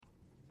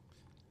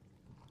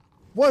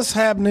What's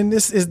happening?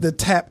 This is the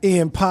Tap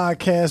In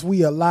podcast.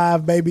 We are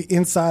live, baby,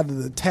 inside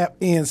of the Tap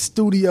In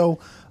studio.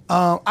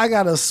 I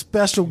got a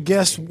special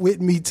guest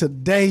with me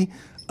today,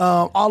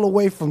 all the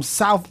way from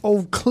South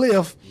Oak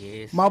Cliff.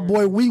 Yes, my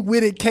boy, We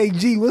With It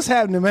KG. What's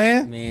happening,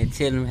 man? Man,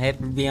 tell him happy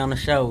to be on the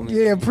show, man.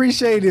 Yeah,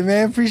 appreciate it,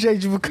 man.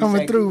 Appreciate you for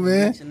coming through,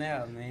 man.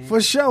 Out, man.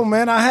 For sure,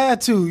 man. I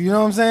had to. You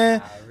know what I'm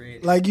saying?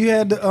 Like you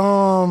had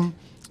the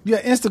your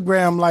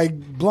Instagram like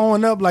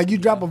blowing up. Like you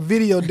drop a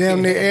video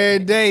damn near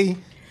every day.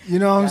 You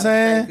know what I'm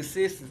saying? Stay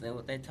consistent. That's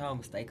what they told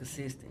me. Stay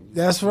consistent.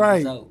 That's right.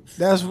 Results.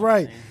 That's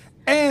right.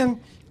 And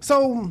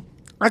so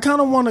I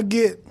kind of want to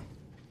get,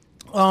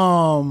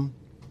 I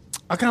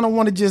kind of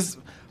want to just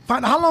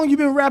find, how long you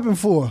been rapping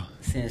for?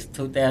 Since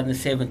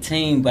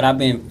 2017, but I've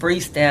been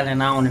freestyling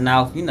on and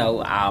off,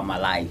 all my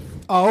life.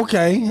 Oh,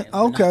 okay. Yeah,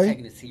 okay. I'm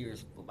taking it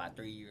serious for about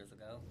 3 years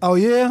ago. Oh,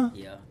 yeah?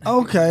 Yeah.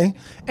 Okay.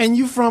 And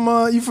you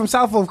from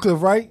South Oak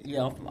Cliff, right?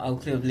 Yeah, I'm from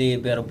Oak Cliff,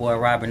 Lid Better Boy,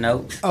 Robert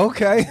Oaks.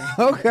 Okay.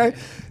 Okay.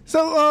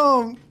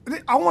 So,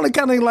 I want to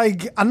kind of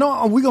like, I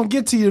know we're going to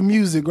get to your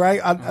music, right?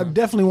 I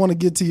definitely want to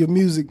get to your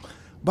music,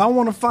 but I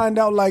want to find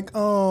out like,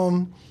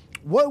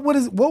 what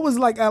was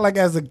like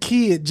as a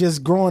kid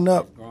just growing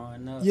up?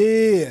 Growing up.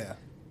 Yeah.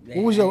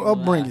 What was your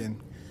upbringing?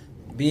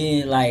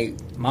 Being like,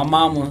 my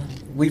mama,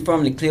 we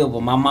from the Cliff, but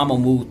my mama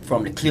moved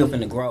from the Cliff in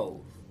the Grove.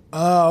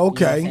 Oh,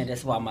 okay. You know what I'm saying?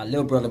 That's why my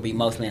little brother be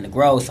mostly in the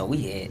Grove, so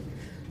we had,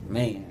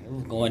 man, it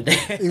was going down.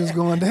 It was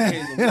going down.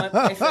 It was one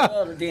place or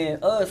other. Then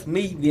us,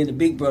 me being the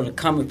big brother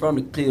coming from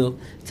the Cliff,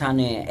 trying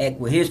to act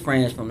with his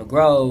friends from the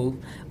Grove,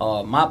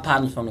 or my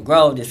partners from the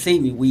Grove that see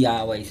me, we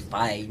always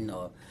fighting,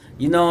 or,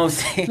 you know what I'm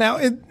saying?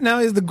 Now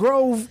is the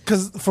Grove,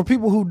 because for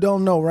people who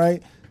don't know,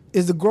 right,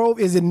 is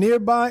it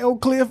nearby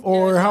Oak Cliff,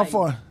 or how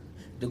far?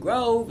 The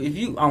Grove, if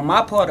you, on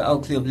my part of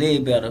Oak Cliff,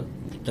 Lid Better,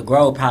 the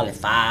Grove probably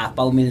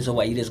 4 minutes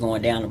away. You just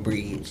going down the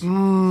bridge.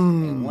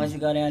 And once you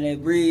go down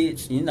that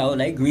bridge,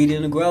 they greet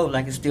in the Grove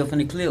like it's still from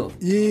the Cliff.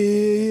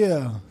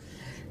 Yeah.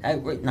 You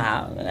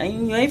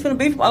ain't finna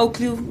be from Oak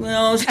Cliff, you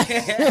know what I'm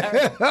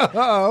saying?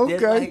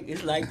 Okay.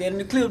 It's like that in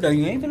the Cliff, though.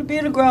 You ain't finna be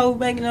in the Grove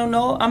making no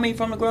noise. I mean,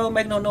 from the Grove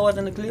making no noise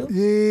in the Cliff.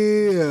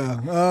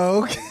 Yeah.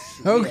 Okay.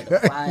 We had to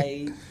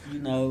fight,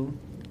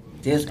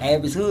 just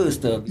average hood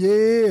stuff.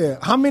 Yeah.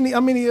 How many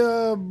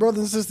brothers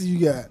and sisters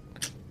you got?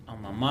 On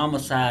my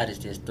mama's side, it's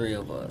just 3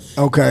 of us.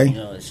 Okay.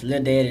 It's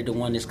Lil Daddy, the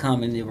one that's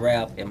coming to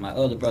rap, and my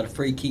other brother,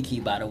 Free Kiki,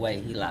 by the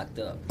way, he locked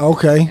up.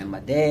 Okay. And my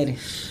daddy,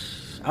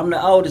 I'm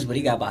the oldest, but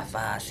he got about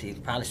 5, 6,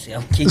 probably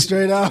 7 kids.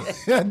 Straight out.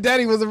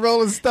 Daddy was a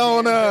Rolling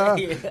Stone.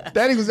 Yeah.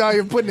 Daddy was out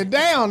here putting it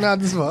down. Not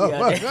this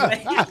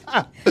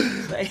motherfucker.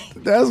 Yeah,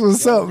 That's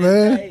what's up,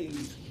 man.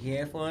 He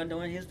had fun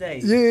doing his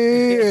days.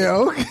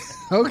 Yeah.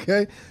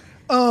 Okay.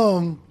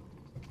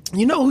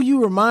 You know who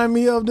you remind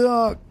me of,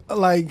 dog?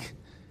 Like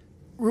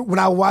when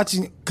I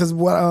watching, because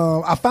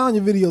I found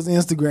your videos on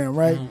Instagram,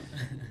 right?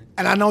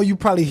 And I know you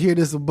probably hear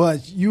this a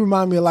bunch. You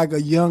remind me of like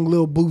a young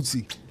Lil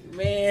Bootsy.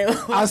 Man,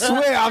 I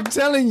swear, I'm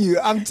telling you,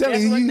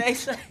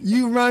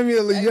 you remind me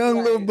of a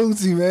young Lil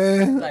Bootsy,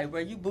 man. Like, bro,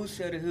 you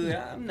Bootsy of the hood.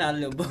 I'm not a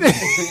Lil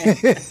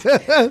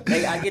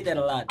Bootsy. I get that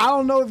a lot. I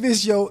don't know if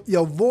it's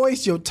your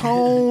voice, your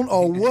tone,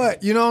 or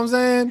what. You know what I'm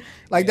saying?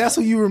 Like, that's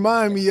who you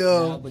remind me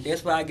of. Yeah, but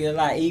that's why I get a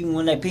lot. Even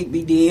when they pick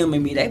me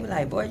DMing me, they be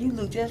like, boy, you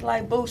look just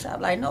like Bootsy. I'm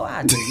like, no,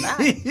 I do not.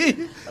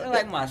 I look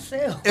like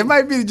myself. It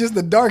might be just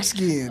the dark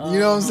skin. You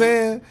know what I'm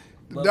saying?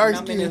 But dark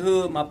when skin. I'm in the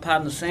hood, my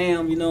partner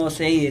Sam, you know what I'm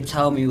saying, he had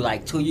told me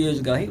like 2 years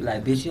ago, he was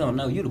like, bitch, you don't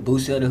know, you the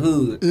Bootsy of the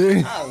hood.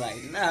 Yeah. I was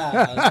like,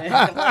 nah, man,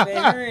 I've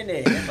been hearing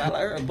that. That's all I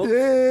heard.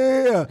 Bootsy.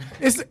 Yeah.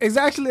 It's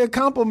actually a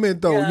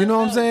compliment, though. Yeah, you know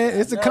what I'm saying?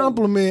 It's a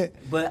compliment.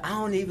 But I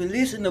don't even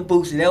listen to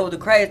Bootsy. That was the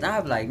crazy. I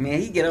was like, man,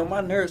 he get on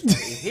my nerves.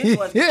 If his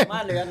voice get on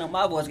my nerves, I know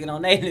my voice get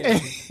on their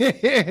nerves.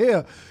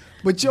 Yeah.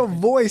 But your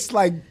voice,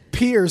 like,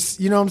 pierce,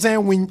 you know what I'm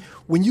saying?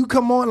 When you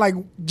come on, like,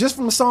 just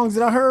from the songs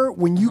that I heard,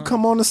 when you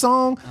come on the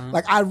song,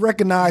 like, I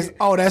recognize,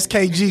 oh, that's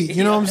KG.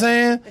 You know what I'm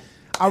saying?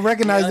 I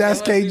recognize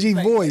that's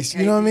KG voice.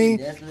 You know what I mean?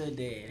 That's Lil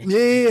Daddy.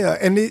 Yeah.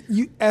 And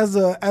you as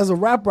a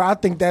rapper, I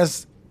think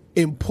that's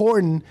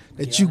important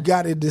that you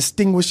got a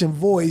distinguishing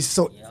voice.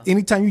 So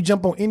anytime you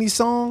jump on any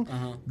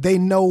song, they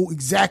know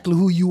exactly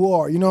who you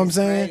are. You know what I'm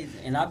saying?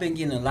 Crazy. And I've been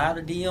getting a lot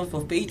of DMs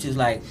for features.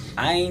 Like,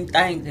 I ain't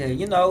think that,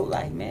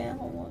 like, man,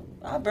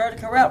 I barely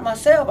can rap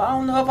myself. I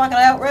don't know if I can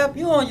out rap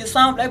you on your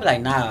song. They be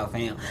like, nah,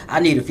 fam, I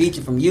need a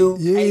feature from you.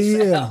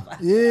 Yeah.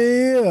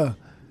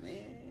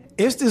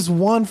 It's this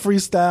one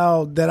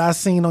freestyle that I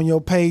seen on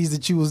your page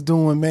that you was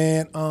doing,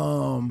 man.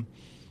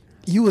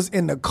 You was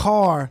in the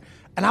car,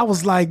 and I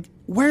was like,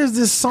 where's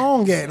this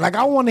song at? Like,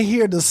 I want to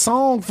hear the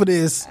song for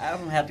this. I'm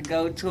going to have to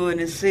go to it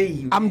and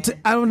see. And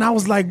I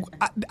was like,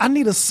 I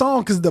need a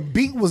song because the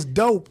beat was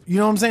dope. You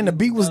know what I'm saying? The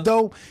beat was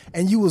dope,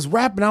 and you was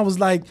rapping. I was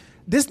like,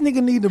 this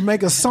nigga need to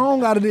make a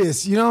song out of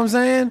this. You know what I'm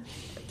saying?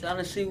 Trying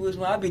to see which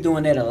one. I be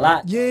doing that a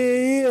lot.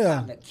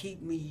 Yeah. To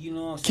keep me, you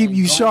know what I'm saying? Keep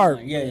you sharp.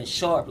 Yeah,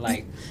 sharp.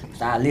 Like,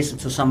 so I listen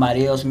to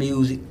somebody else's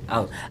music.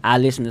 I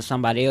listen to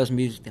somebody else's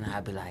music, and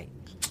I be like,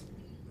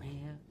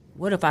 man,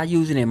 what if I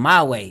use it in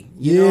my way?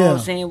 You know what I'm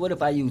Yeah. saying? What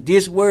if I use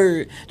this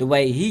word the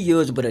way he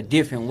used it, but a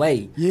different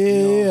way? You know what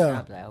I'm saying? Yeah.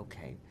 I was like,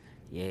 okay,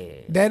 yeah.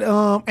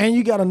 That and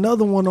you got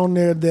another one on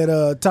there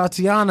that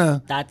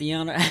Tatiana,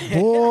 Tatiana.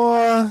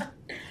 boy.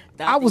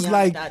 I was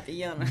like,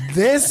 Tatiana.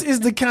 this is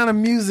the kind of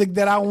music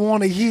that I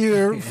want to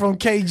hear from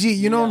KG.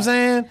 You know what I'm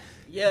saying?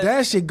 Yeah.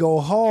 That shit go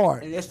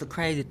hard. And that's the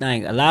crazy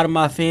thing. A lot of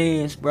my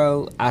fans,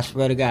 bro, I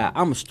swear to God,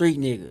 I'm a street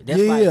nigga. That's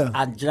Yeah.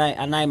 why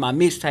I name my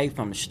mixtape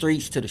From the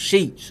Streets to the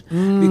Sheets.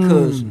 Mm.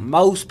 Because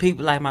most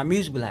people like my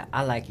music, but like,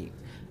 I like it.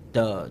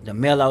 The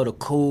mellow, the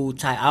cool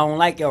type. I don't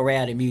like your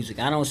rowdy music.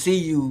 I don't see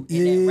you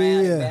in that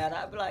rowdy Yeah. bad.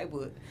 I be like,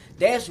 but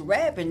that's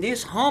rapping,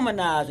 this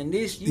harmonizing,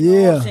 this, you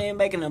know what I'm saying,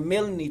 making a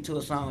melody to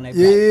a song. They be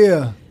like,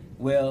 Yeah.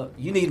 well,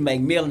 you need to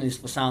make melodies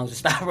for songs to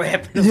stop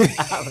rapping.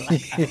 I was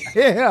like,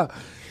 Yeah.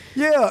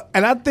 Yeah.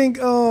 And I think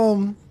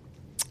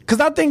because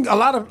I think a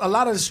lot of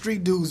the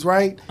street dudes,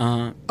 right?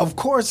 Of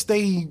course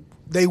they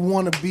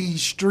want to be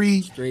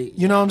street.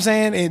 You know what I'm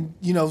saying? And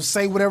you know,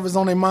 say whatever's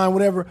on their mind,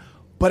 whatever.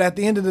 But at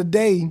the end of the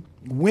day,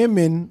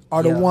 women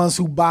are the ones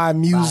who buy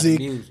music.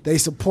 They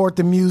support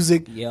the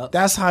music. Yep.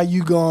 That's how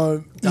you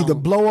gonna either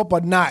blow up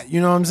or not.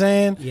 You know what I'm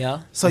saying? Yeah.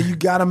 So you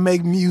gotta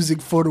make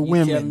music for the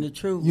women. Telling the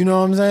truth. You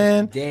know what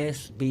I'm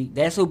saying?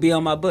 That's who be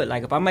on my butt.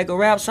 Like if I make a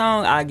rap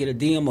song, I get a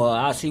DM or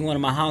I see one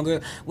of my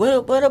homegirls.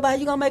 What about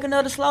you gonna make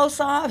another slow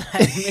song?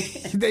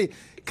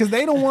 Because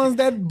they the ones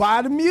that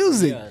buy the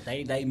music.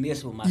 Yeah, they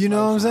miss with my. You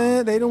know what I'm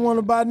saying? They don't want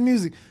to buy the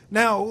music.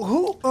 Now,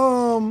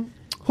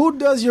 who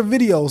does your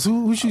videos?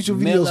 Who shoots your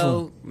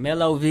videos?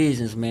 Mellow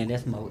Visions, man.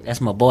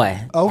 That's my boy.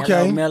 Okay.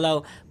 Hello,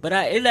 Mellow. But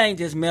it ain't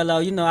just Mellow.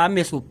 You know, I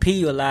mess with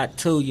P a lot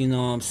too. You know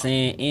what I'm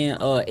saying?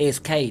 And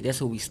SK. That's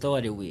who we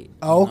started with.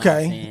 Oh,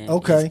 okay.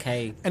 Okay.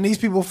 SK. And these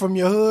people from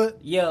your hood?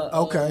 Yeah.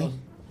 Okay.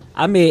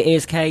 I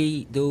met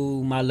SK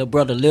through my little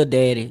brother, Lil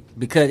Daddy,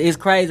 because it's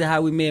crazy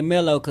how we met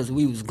Mello, because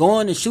we was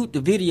going to shoot the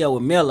video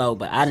with Mello,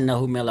 but I didn't know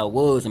who Mello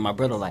was, and my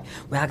brother like,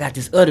 well, I got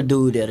this other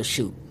dude that'll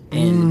shoot.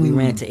 And we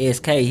ran to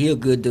SK. He a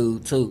good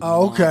dude, too.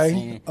 Oh,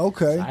 okay.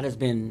 Okay. So I just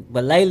been,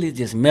 but lately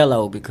just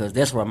Mello, because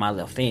that's where my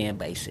little fan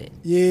base at.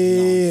 Yeah,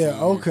 You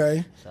know what I'm saying?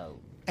 okay. So,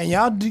 And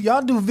y'all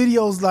do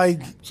videos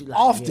like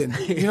often.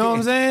 yeah. You know what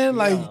I'm saying?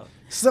 Like, Yeah.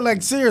 so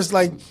like serious,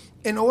 like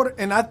in order,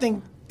 and I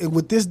think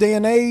with this day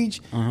and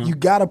age, you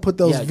got to put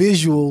those Yeah,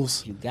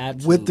 visuals you got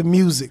to. with the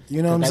music.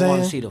 You know what I'm they want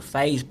saying? to see the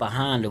face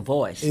behind the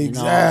voice. You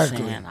Exactly.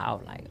 know what I'm saying? I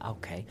was like,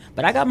 okay.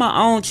 But I got my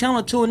own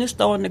channel too, and it's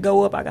starting to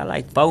go up. I got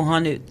like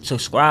 400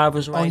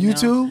 subscribers right On now.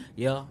 YouTube?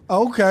 Yeah.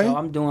 Okay. So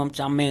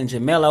I'm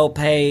managing Mello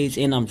page,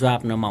 and I'm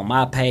dropping them on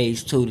my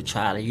page too to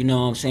try to, you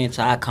know what I'm saying?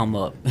 So I come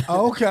up.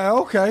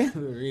 Okay. For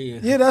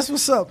real. Yeah, that's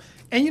what's up.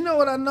 And you know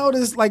what I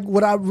noticed? Like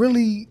what I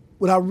really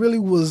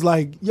was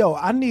like, yo,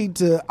 I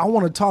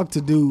want to talk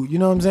to dude. You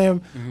know what I'm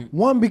saying?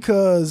 One,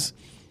 because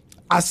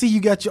I see you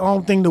got your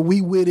own thing, the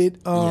We With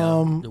It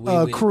The We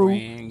With It crew.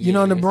 brand. You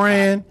know the it's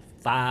brand.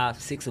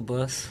 5, 6 of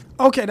us.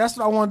 Okay, that's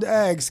what I wanted to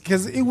ask,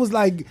 because it was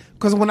like,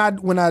 because when I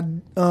went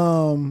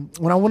on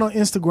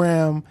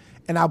Instagram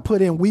and I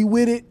put in We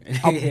With It,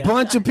 a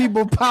bunch of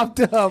people popped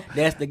up.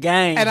 That's the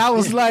game. And I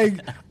was like,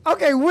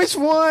 okay, which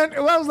one?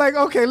 Well, I was like,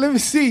 okay, let me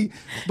see.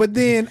 But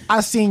then I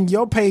seen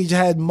your page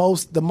had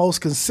the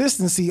most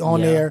consistency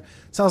on there.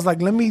 So I was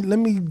like, let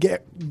me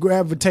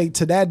gravitate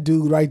to that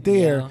dude right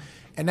there. Yeah.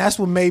 And that's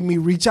what made me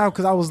reach out,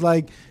 because I was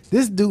like,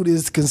 this dude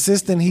is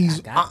consistent.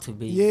 He's got to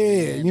be.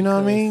 Yeah, man, you know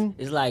what I because mean?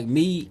 It's like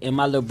me and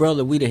my little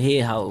brother, we the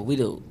head hoe. We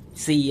the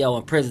CEO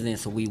and president,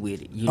 so We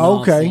With It. You know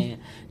what I'm saying?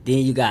 Then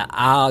you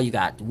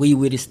got We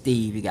With It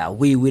Steve, you got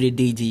We With It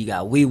DG, you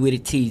got We With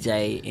It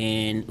TJ,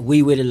 and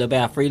We With It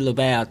LaBelle, Free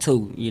LaBelle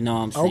too. You know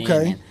what I'm saying?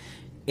 Okay. And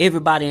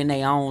everybody in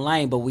their own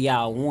lane, but we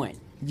all one.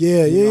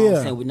 Yeah, You know what I'm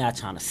yeah. saying? We're not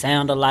trying to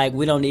sound alike.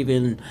 We don't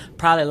even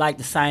probably like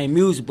the same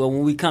music, but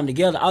when we come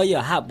together, oh yeah,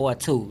 Hot Boy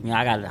too. You know,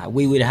 I got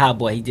We With It Hot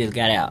Boy. He just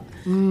got out.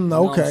 You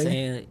know what I'm Okay.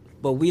 saying?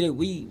 But we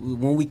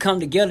when we come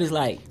together, it's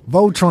like,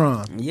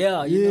 Voltron.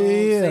 yeah, you know what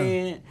I'm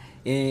saying?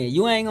 And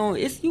you ain't gonna,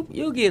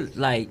 you'll get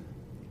like,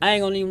 I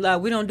ain't gonna even lie,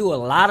 we don't do a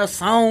lot of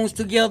songs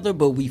together,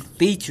 but we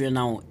featuring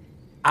on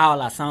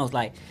all our songs.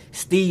 Like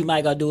Steve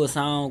might go do a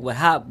song with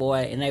Hot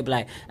Boy, and they be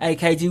like, hey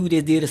KG, we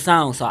just did a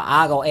song, so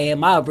I go add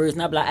my verse,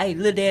 and I be like, hey,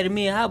 Lil Daddy,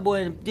 me and Hot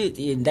Boy, and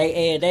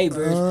they add their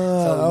verse.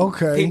 So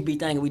okay. people be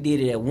thinking we did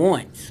it at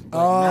once. But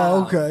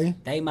Oh, okay.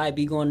 They might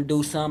be going to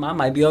do something. I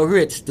might be over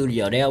here at the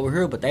studio. They over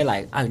here, but they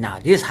like, oh, nah,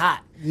 this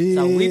hot. So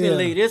we Yeah. been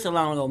leave this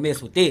alone, gonna mess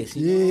with this.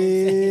 You know what I'm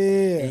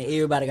saying? Yeah. And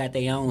everybody got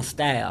their own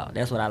style.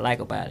 That's what I like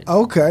about it.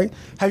 Okay.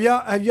 Have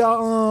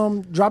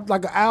y'all dropped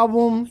like an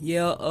album?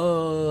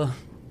 Yeah,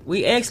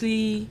 we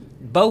actually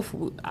both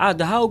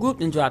the whole group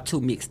done dropped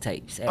 2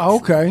 mixtapes. actually.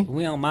 Okay.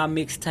 We on my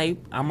mixtape.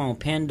 I'm on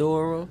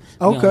Pandora.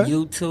 Okay. We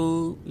on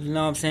YouTube. You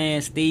know what I'm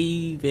saying?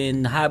 Steve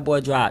and the Hot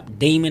Boy dropped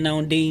Demon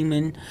on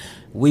Demon.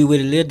 We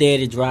with Lil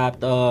Daddy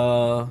dropped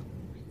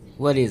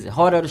what is it?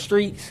 Heart of the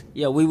Streets.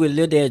 Yeah, we with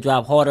Lil Daddy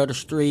dropped Heart of the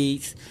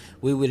Streets.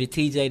 We with the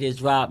TJ that's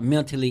dropped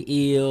Mentally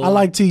Ill. I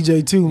like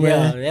TJ too,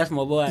 man. Yeah, that's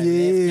my boy.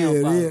 Yeah, That's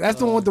him, yeah. That's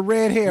the one with the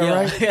red hair, yeah.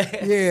 right?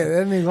 Yeah,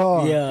 that nigga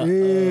hard. Yeah.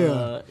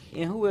 Yeah.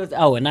 And who else?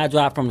 Oh, and I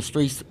drive from the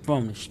streets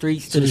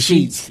to the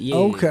sheets. Yeah.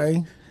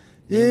 Okay.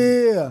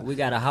 Yeah. We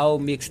got a whole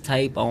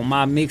mixtape on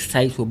my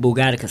mixtapes with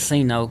Bugatti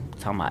Casino.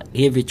 Talking about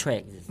every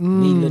track.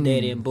 Me, Lil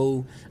Daddy, and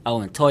Boo. Oh,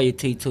 and Toya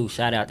T2.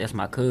 Shout out, that's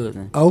my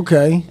cousin.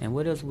 Okay. And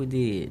what else we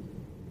did?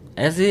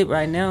 That's it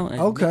right now.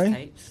 Okay.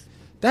 Mixtapes.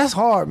 That's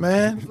hard,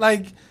 man.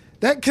 Like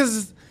that,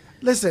 because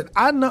listen,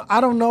 I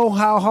don't know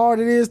how hard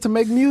it is to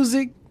make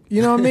music.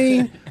 You know what I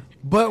mean?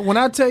 But when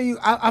I tell you,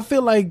 I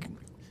feel like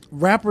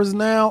rappers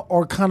now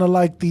are kind of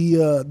like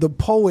the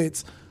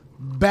poets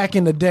back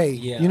in the day.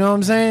 Yeah. You know what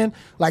I'm saying?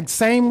 Like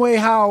same way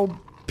how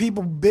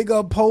people big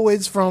up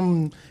poets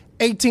from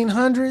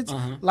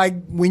 1800s.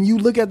 Like when you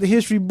look at the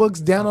history books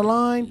down the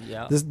line,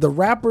 the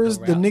rappers,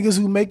 the niggas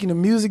who making the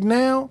music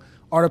now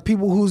are the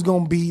people who's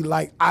gonna be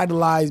like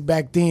idolized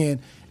back then.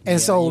 And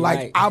so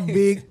like I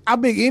big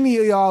any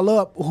of y'all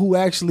up who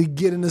actually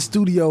get in the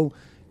studio,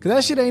 cause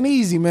that shit ain't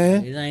easy,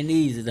 man. It ain't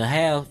easy to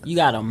have. You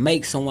gotta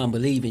make someone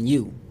believe in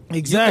you.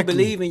 Exactly. You can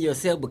believe in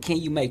yourself, but can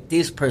you make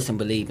this person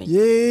believe in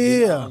you? Yeah.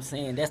 You know what I'm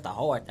saying? That's the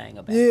hard thing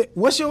about it.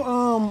 What's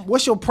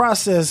your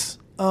process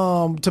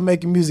to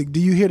making music?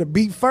 Do you hear the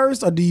beat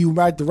first or do you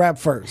write the rap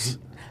first?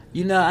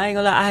 You know, I ain't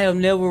gonna lie, I have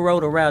never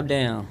wrote a rap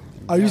down.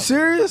 Are you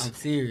serious? I'm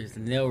serious.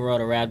 Never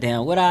wrote a rap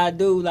down. What I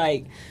do,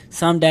 like,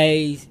 some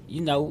days, you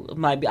know, it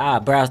might be I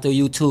browse through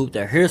YouTube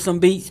to hear some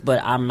beats,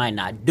 but I might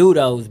not do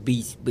those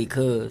beats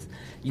because,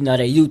 you know,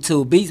 they're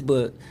YouTube beats,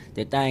 but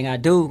the thing I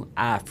do,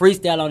 I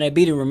freestyle on that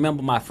beat and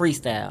remember my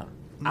freestyle.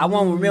 I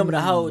won't remember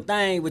the whole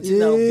thing, but you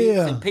know,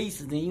 bits and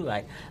pieces, and you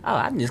like, oh,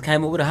 I just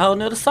came up with a whole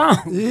nother song.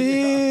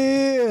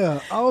 Yeah,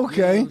 okay. You know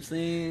what I'm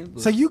saying?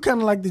 So you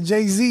kind of like the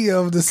Jay-Z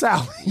of the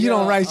South. You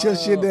don't write your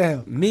shit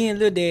down. Me and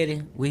Lil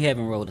Daddy, we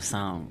haven't wrote a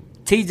song.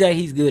 TJ,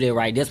 he's good at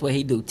writing. That's what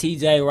he do.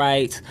 TJ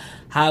writes.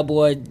 High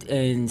Boy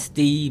and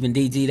Steve and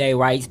DG, they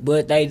writes,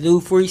 but they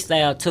do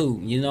freestyle too.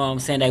 You know what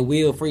I'm saying? They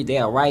will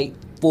they'll write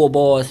 4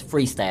 bars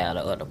freestyle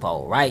the other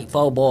pole, right?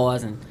 4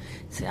 bars and.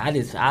 See, I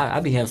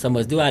be having so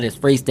much to do. I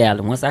just freestyle,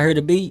 and once I hear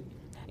the beat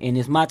and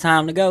it's my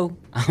time to go,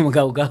 I'm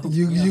gonna go.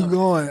 You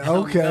going?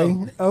 Okay,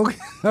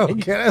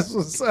 okay. That's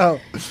what's up.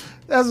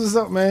 That's what's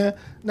up, man.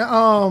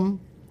 Now,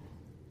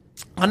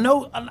 I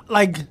know,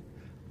 like,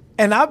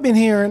 and I've been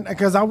hearing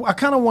because I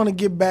kind of want to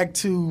get back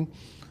to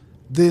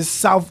this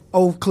South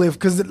Oak Cliff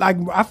because, like,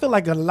 I feel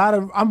like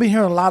I've been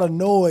hearing a lot of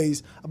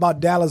noise about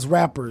Dallas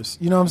rappers.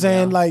 You know what I'm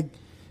saying? Yeah. Like.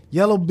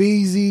 Yellow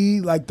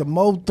Beezy, like the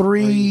Mo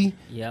 3.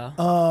 Yeah.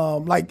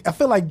 Like I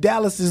feel like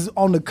Dallas is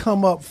on the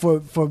come up for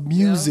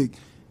music. Yeah.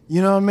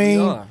 You know what I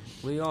mean?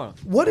 We are.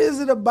 What is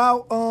it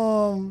about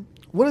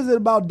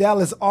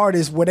Dallas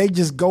artists where they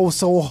just go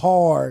so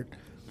hard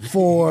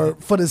for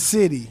the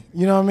city?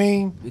 You know what I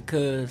mean?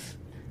 Because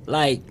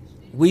like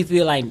we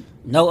feel like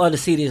no other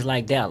city is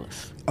like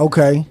Dallas.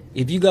 Okay.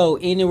 If you go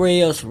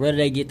anywhere else, where do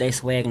they get their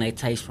swag and their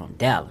taste from?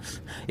 Dallas.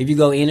 If you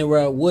go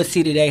anywhere, what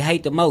city they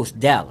hate the most?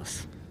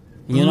 Dallas.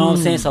 You know what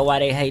I'm saying? So why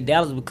they hate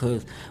Dallas?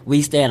 Because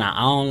we stay in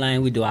our own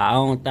lane. We do our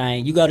own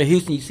thing. You go to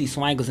Houston, you see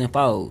swangers and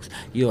foes.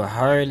 You'll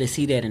hardly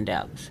see that in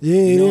Dallas. Yeah,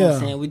 you know what I'm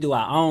saying? We do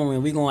our own,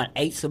 and we going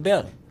 8s or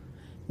better.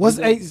 What's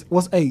 8?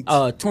 What's 8?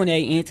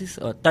 28 inches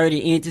or 30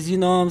 inches. You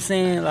know what I'm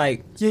saying?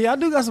 Like, yeah, y'all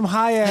do got some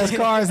high ass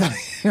cars.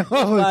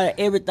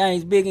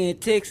 Everything's bigger in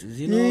Texas.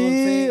 You know what I'm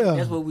saying?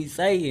 That's what we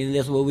say, and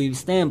that's what we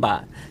stand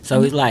by.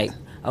 So it's like,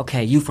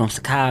 okay, you from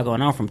Chicago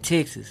and I'm from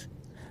Texas.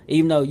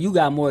 Even though you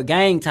got more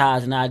gang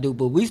ties than I do,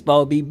 but we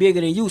supposed to be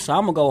bigger than you, so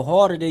I'm going to go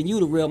harder than you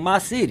to rep my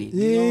city.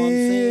 You know what I'm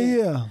saying?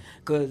 Yeah.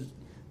 Because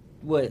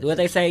what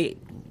they say,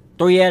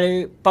 3 out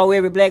of 4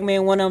 every black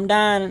man, one of them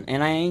dying,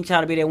 and I ain't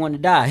trying to be that one to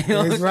die. You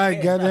know That's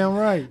right, goddamn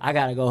right. I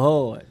got to go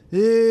hard.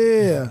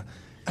 Yeah.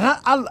 And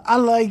I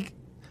like,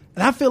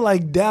 and I feel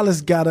like Dallas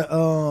got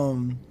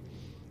a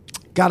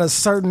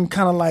certain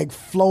kind of like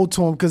flow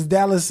to him, because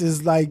Dallas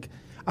is like,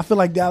 I feel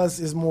like Dallas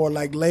is more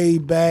like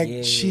laid back,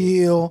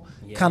 chill,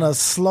 kind of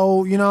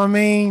slow, you know what I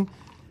mean?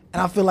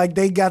 And I feel like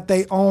they got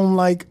their own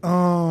like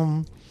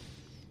I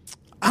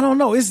don't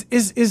know,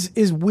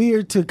 it's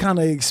weird to kind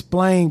of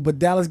explain, but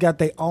Dallas got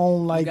their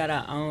own like. We got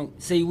our own.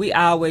 See, we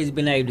always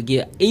been able to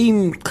get,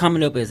 even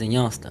coming up as a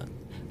youngster.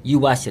 You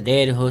watch your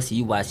daddy hustle,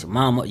 you watch your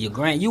mama, your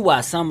grand, you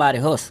watch somebody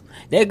hustle.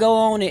 They go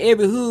on in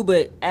every hood,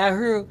 but out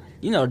here,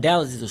 you know,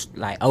 Dallas is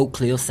like Oak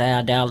Cliff,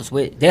 South Dallas.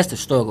 That's the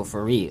struggle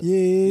for real. Yeah.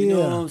 You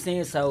know what I'm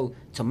saying? So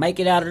to make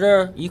it out of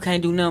there, you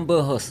can't do nothing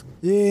but hustle.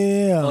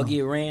 Yeah. Or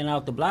get ran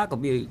off the block or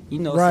be,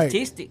 right.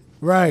 statistic.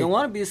 Right. You don't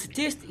want to be a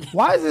statistic.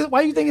 Why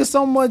you think it's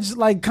so much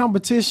like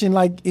competition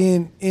like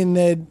in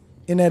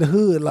that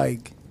hood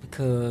like?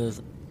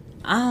 Because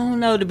I don't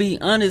know, to be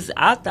honest,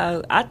 I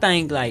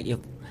think like if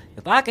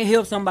I can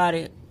help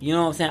somebody, you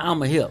know what I'm saying,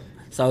 I'ma help.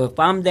 So if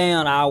I'm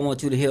down, I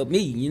want you to help me.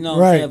 You know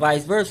what I'm saying?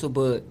 Vice versa.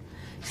 But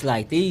it's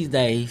like these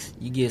days,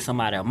 you give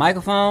somebody a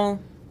microphone,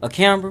 a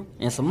camera,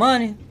 and some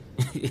money.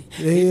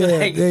 Yeah,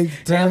 like, they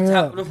turn it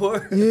up.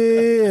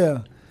 Yeah.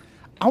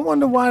 I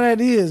wonder why that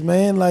is,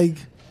 man. Like,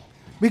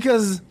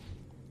 because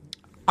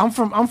I'm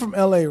from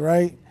LA,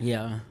 right?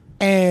 Yeah.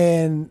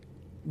 And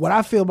what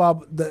I feel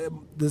about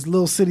this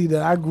little city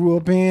that I grew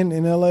up in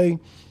LA,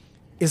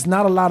 it's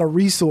not a lot of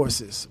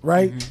resources,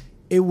 right? Mm-hmm.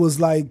 It was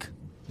like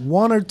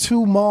 1 or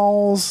 2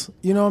 malls,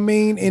 you know what I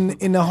mean,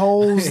 in the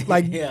whole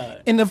like Yeah.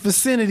 in the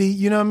vicinity,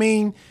 you know what I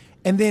mean.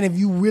 And then if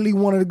you really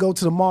wanted to go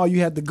to the mall, you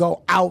had to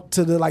go out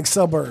to the like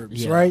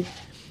suburbs, Yeah. right?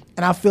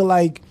 And I feel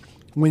like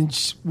when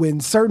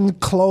certain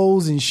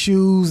clothes and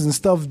shoes and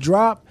stuff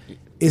drop,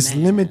 it's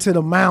Man. limited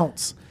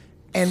amounts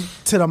and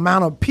to the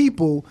amount of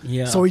people.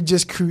 Yeah. So it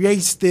just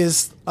creates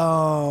this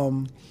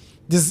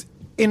this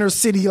inner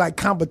city like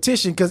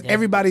competition because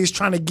everybody is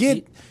trying to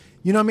get,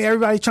 you know what I mean?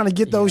 Everybody's trying to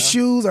get those Yeah.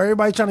 shoes, or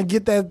everybody trying to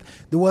get that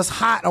what's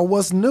hot or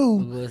what's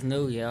new. It was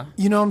new, yeah.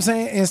 You know what I'm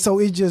saying? And so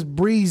it just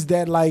breeds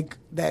that like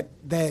that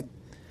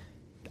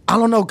I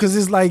don't know, because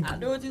it's like, I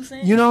know what you're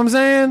saying. you know what I'm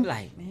saying?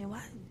 Like, man,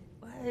 why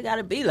it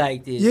gotta be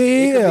like this? Yeah,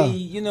 It could yeah. be,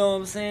 you know what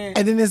I'm saying?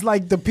 And then it's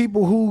like the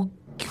people who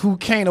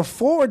can't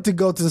afford to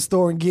go to the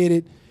store and get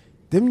it,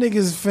 them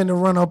niggas finna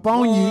run up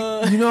on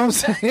What? you. You know what I'm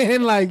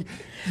saying? Like,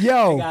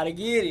 yo, I gotta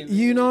get it.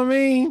 you know what I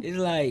mean? It's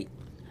like,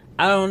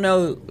 I don't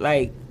know,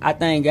 like, I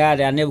thank God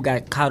that I never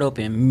got caught up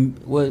in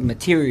what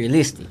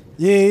materialistic.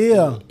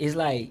 Yeah. It's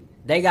like,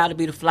 they gotta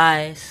be the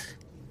flyest.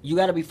 You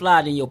gotta be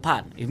flyer than your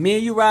partner. If me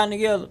and you riding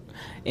together,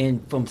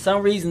 and from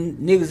some reason,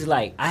 niggas is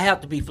like, I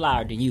have to be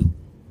flyer than you.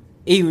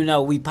 Even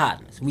though we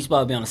partners. We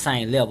supposed to be on the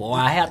same level. Or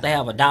I have to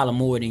have $1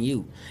 more than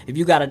you. If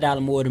you got $1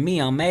 more than me,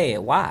 I'm mad.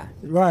 Why?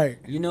 Right.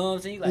 You know what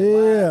I'm saying? Like, Yeah. why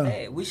is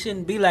that? We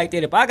shouldn't be like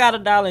that. If I got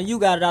 $1 and you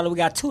got $1, we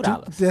got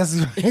 $2. That's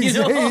You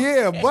know what I'm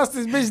yeah, saying? bust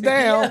this bitch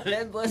down. Yeah,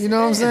 let's bust You it know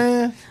what I'm down.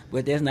 saying?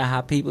 But that's not how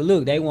people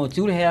look. They want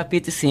you to have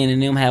 50 cents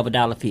and them have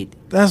 $1.50.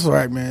 That's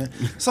right, man.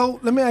 So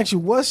let me ask you,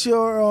 what's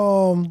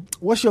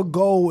your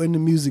goal in the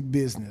music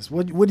business?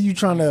 What are you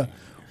trying to,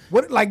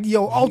 what like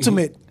your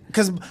ultimate?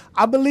 Because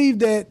I believe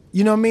that,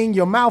 you know what I mean,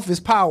 your mouth is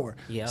power.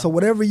 Yeah. So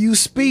whatever you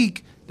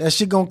speak, that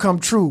shit gonna come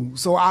true.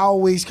 So I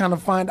always kind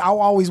of I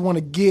always want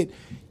to get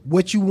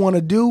what you want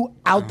to do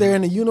out there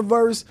in the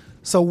universe,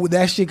 so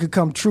that shit could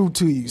come true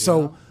to you.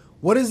 So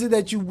what is it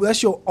that's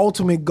your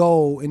ultimate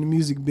goal in the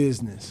music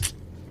business?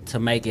 To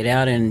make it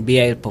out and be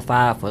able to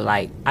provide for,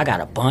 like, I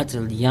got a bunch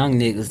of young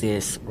niggas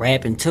that's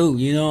rapping too,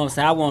 you know what I'm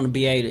saying? I want to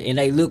be able to, and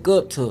they look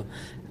up to,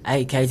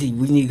 hey, KZ,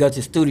 we need to go to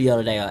the studio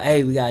today, or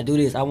hey, we got to do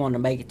this. I want to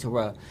make it to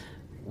where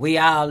we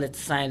all at the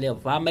same level.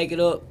 If I make it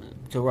up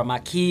to where my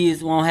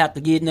kids won't have to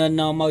get nothing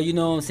no more, you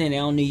know what I'm saying? They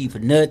don't need for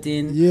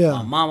nothing. Yeah.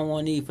 My mama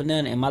won't need for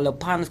nothing, and my little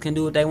partners can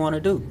do what they want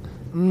to do.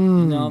 You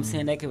know what I'm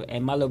saying? They can,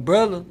 and my little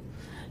brother,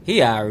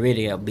 he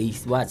already a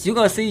beast. Watch, you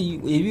gonna see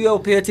if you go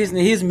pay attention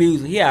to his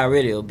music. He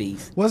already a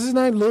beast. What's his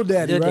name? Lil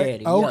Daddy, Lil right?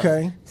 Daddy, yeah.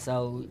 Okay.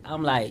 So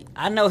I'm like,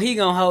 I know he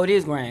gonna hold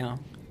his ground.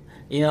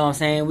 You know what I'm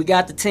saying? We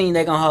got the team,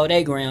 they gonna hold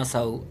their ground.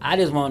 So I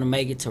just want to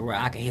make it to where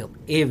I can help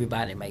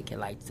everybody make it,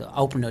 like to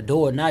open the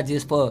door, not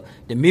just for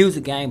the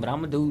music game, but I'm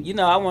gonna do, you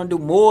know, I want to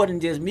do more than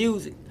just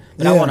music.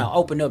 But I Yeah. want to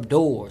open up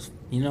doors.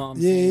 You know what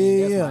I'm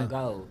saying? That's my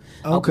goal.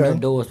 Open Okay. up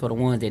doors for the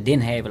ones that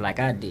didn't have it like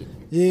I did.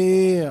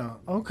 Yeah.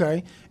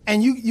 Okay.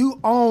 And you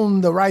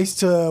own the rights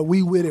to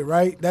We With It,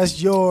 right?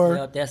 That's your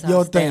Yep, that's your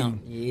our thing.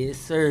 stamp. Yes,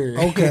 sir.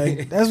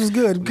 Okay, that's what's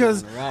good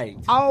because Right.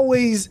 I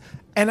always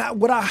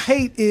what I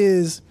hate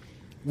is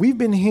we've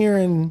been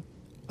hearing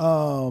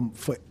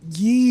for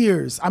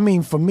years. I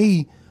mean, for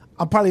me,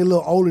 I'm probably a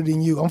little older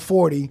than you. I'm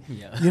 40.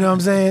 Yeah. You know what I'm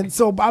saying?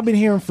 So I've been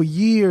hearing for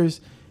years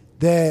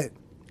that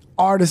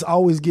artists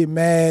always get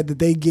mad that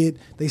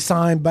they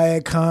sign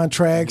bad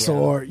contracts Yeah.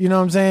 or you know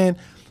what I'm saying.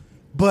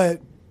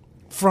 But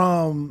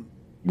from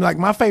like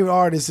my favorite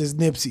artist is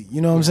Nipsey.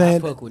 You know what I'm saying?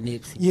 I fuck with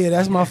Nipsey. Yeah,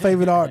 that's my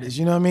favorite artist.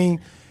 You know what I mean?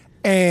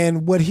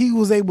 And what he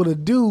was able to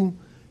do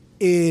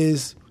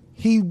is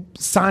he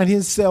signed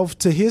himself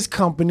to his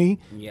company,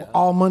 Yeah.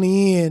 all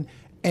money in,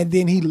 and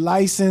then he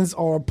licensed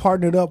or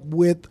partnered up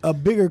with a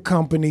bigger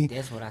company.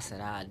 That's what I said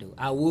I'd do.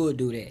 I would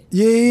do that.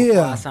 Yeah.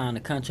 Before I signed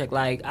the contract.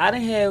 Like, I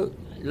didn't have,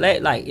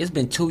 like, it's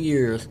been 2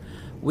 years.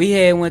 We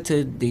had went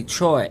to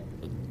Detroit.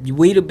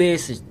 We the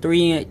Best is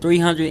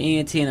 300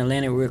 NT and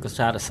Atlantic Records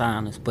tried to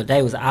sign us, but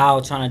they was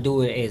all trying to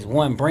do it as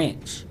one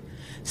branch.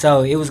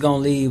 So it was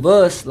going to leave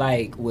us,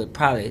 like, with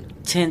probably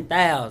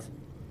 10,000,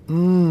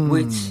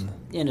 which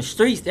in the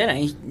streets, that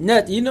ain't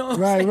nothing, you know what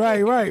I'm saying?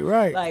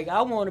 Right. Like,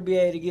 I want to be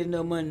able to get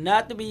enough money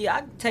not to be,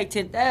 I can take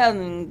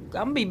 10,000 and I'm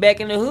going to be back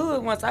in the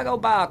hood once I go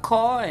buy a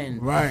car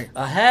and Right.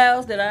 a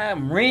house that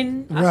I'm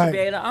renting, I Right. should be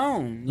able to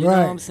own. You know Right.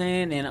 what I'm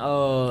saying? And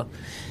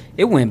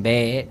it went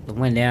bad. It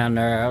went down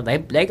there.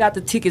 They got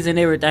the tickets and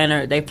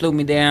everything. They flew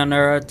me down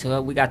there.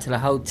 We got to the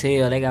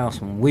hotel. They got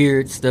some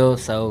weird stuff.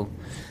 So,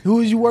 Who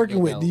was you working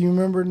You with? know. Do you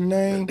remember the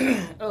name?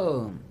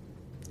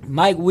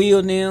 Mike Will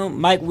and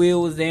them. Mike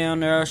Will was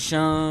down there.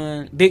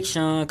 Big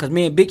Sean, because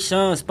me and Big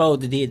Sean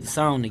supposed to did the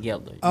song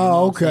together. You Oh, know what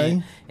I'm okay.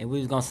 saying? And we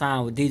was gonna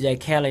sign with DJ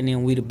Khaled and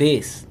then We the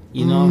Best.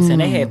 You know what I'm saying?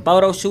 They had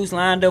photo shoots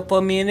lined up for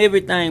me and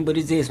everything, but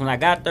it's just when I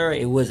got there,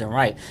 it wasn't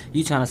right.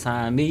 You trying to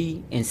sign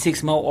me and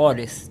 6 more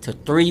artists to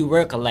 3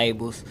 record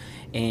labels,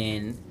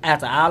 and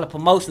after all the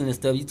promotion and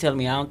stuff, you telling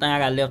me I don't think I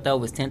got left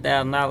over was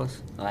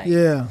 $10,000? Like,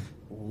 Yeah.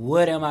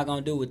 what am I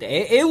gonna do with that?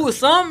 It was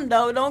something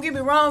though. Don't get me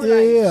wrong. Yeah,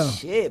 Like, yeah.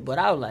 shit. But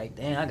I was like,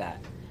 damn,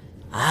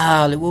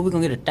 what we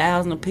gonna get,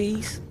 $1,000 a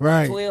piece?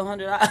 Right.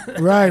 $1,200.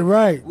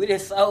 Right. We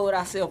just sold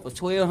ourselves for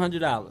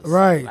 $1,200.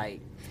 Right.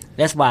 Like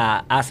that's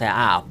why I say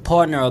our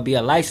partner or be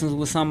a license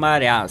with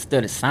somebody. I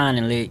instead of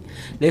signing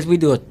let's we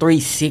do a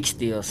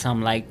 360 or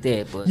something like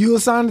that. But You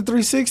assign the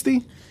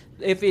 360?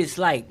 if it's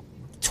like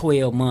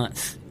 12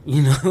 months,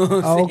 you know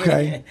what I'm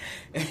Okay.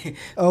 saying?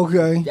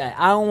 Okay.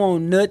 I don't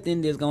want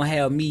nothing that's gonna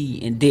have me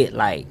in debt.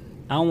 Like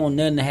I don't want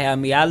nothing to have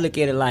me. I look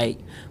at it like,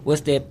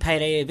 what's that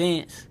payday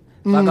advance?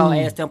 If I go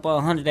ask them for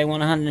 100, they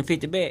want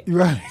 150 back.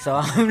 Right. So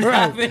I'm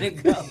not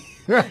finna go.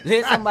 Right.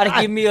 Let somebody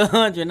give me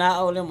 100 and I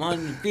owe them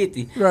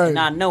 150. Right. And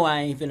I know I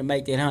ain't finna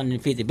make that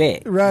 150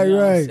 back. Right, You know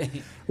what I'm right.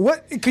 saying?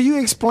 What can you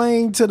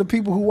explain to the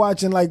people who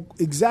watching, like,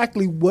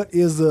 exactly what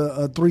is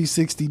a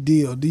 360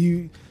 deal? Do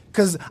you?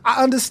 Because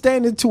I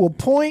understand it to a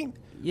point,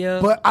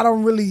 Yeah. but I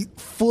don't really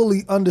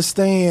fully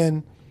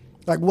understand,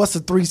 like, what's a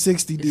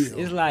 360 deal?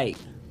 It's like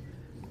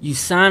you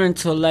signing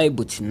to a label,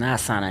 but you're not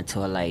signing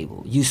to a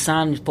label. You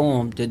signing for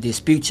them to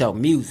dispute your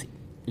music.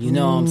 You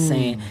know what I'm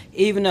saying?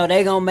 Even though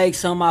they gonna make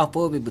some off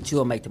of it, but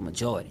you'll make the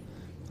majority.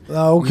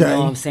 Okay. You know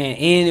what I'm saying?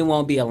 And it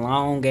won't be a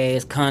long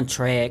ass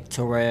contract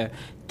to where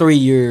 3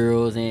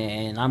 years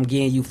and I'm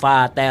giving you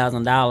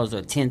 $5,000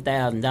 or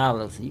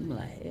 $10,000. You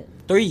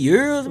like 3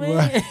 years,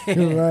 man?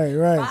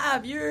 Right.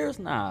 5 years?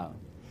 Nah.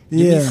 Give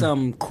Yeah. me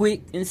something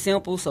quick and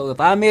simple. So if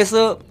I mess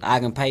up, I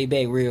can pay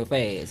back real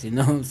fast. You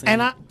know what I'm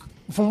saying? And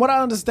from what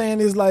I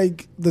understand, is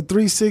like the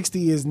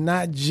 360 is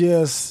not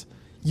just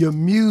your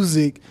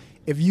music.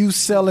 If you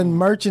selling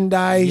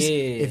merchandise,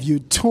 if you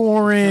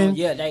touring,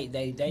 yeah,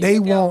 they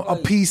want a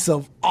piece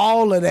of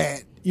all of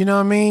that. You know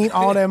what I mean?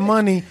 All that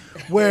money.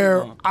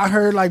 Where I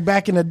heard, like,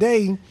 back in the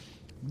day,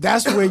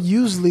 that's where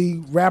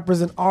usually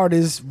rappers and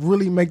artists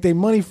really make their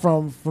money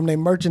from their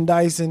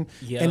merchandise and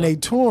they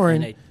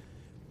touring.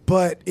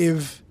 But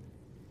if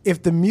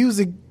the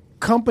music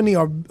company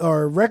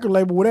or record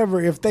label,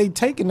 whatever, if they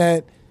taking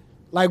that,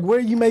 like, where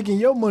are you making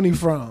your money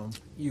from?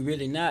 You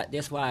really not.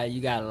 That's why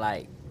you gotta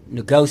like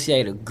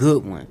negotiate a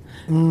good one.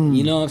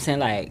 You know what I'm saying?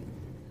 Like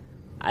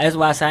that's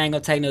why I say I ain't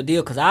gonna take no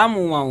deal because I'm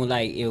on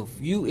like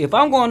if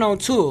I'm going on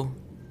tour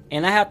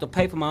and I have to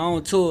pay for my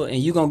own tour and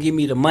you gonna give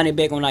me the money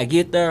back when I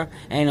get there,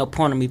 ain't no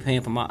point of me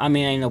paying for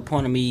ain't no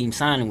point of me even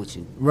signing with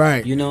you.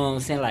 Right. You know what I'm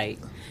saying? Like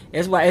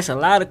that's why it's a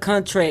lot of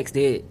contracts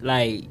that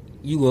like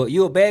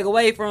you a bag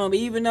away from,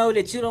 even though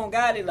that you don't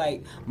got it.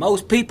 Like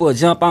most people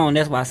jump on.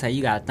 That's why I say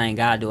you gotta thank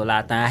God do a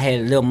lot of things. I had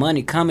a little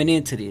money coming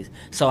into this,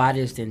 so I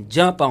just didn't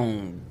jump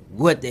on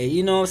what they.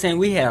 You know what I'm saying?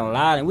 We had a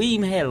lot, and we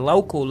even had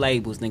local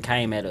labels that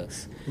came at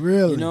us.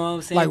 Really? You know what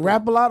I'm saying? Like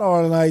Rap A Lot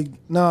or like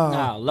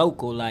Nah,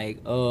 local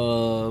like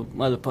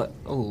motherfucker.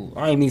 Oh,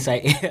 I ain't mean to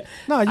say.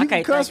 No, you I can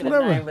can't cuss, think of the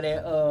whatever. name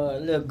of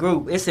that little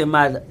group. It's in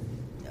my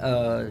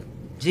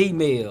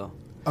Gmail.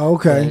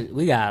 Okay.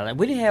 We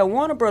didn't have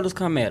Warner Brothers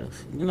come at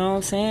us. You know what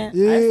I'm saying?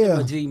 Yeah. I said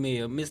my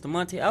Gmail, Mr.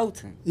 Monty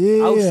Oten. Yeah.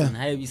 Oten,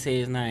 however you say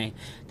his name.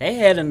 They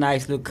had a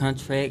nice little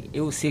contract.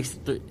 It was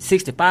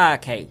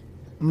 $65K.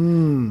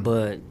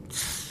 But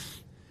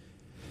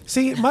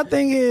See, my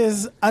thing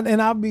is,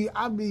 and I'll be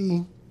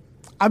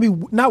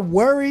not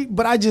worried,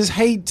 but I just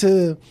hate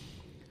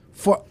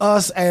for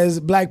us as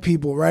black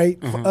people, right?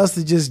 For us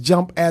to just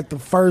jump at the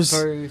first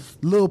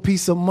little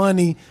piece of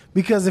money,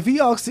 because if he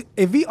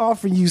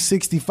offering you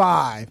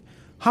 65,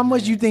 how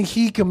much you think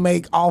he can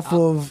make off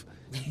of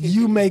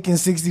you making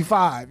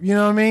 65? You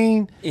know what I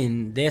mean?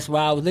 and that's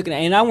why I was looking at,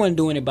 and I wasn't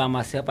doing it by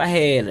myself. I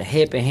had a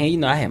helping hand. You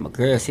know, I had my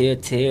girls here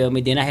tell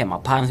me. Then I had my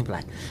partners be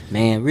like,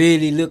 "Man,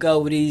 really look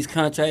over these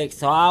contracts."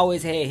 So I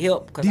always had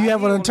help. Do you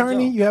have an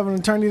attorney? You have an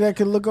attorney that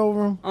could look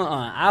over them?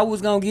 I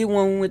was gonna get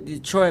one with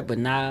Detroit, but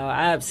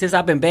now since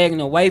I've been bagging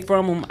away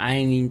from them, I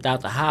ain't even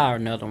thought to hire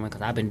another one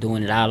because I've been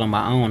doing it all on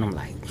my own. I'm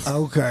like,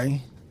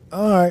 okay,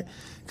 all right,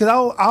 because I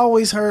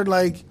always heard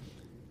like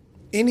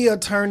any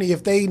attorney,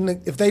 if they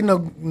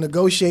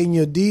negotiating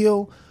your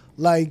deal,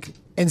 like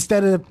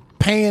instead of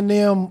paying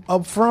them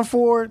up front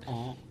for it,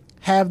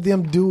 have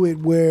them do it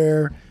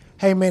where,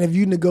 hey man, if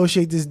you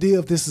negotiate this deal,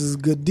 if this is a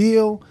good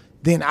deal,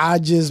 then I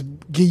just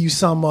give you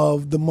some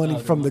of the money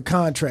from the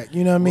contract.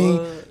 You know what I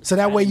mean? So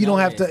that way you don't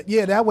have to.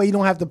 Yeah, that way you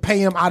don't have to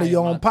pay them out of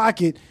your own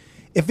pocket.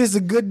 If it's a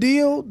good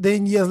deal,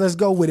 then yes, let's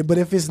go with it. But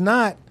if it's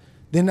not,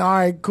 then all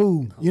right,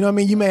 cool. You know what I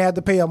mean? You may have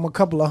to pay them a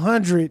couple of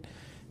 $100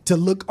 to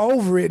look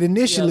over it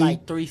initially. yeah,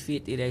 like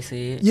 $350, they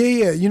said.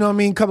 Yeah, you know what I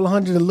mean? A couple of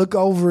 $100 to look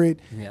over it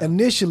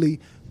initially.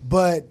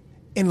 But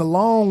in the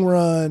long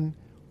run,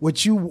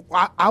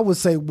 I would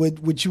say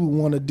what you would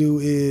want to do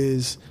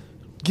is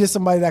get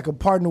somebody that could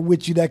partner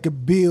with you, that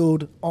could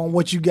build on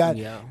what you got.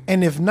 Yeah.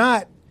 And if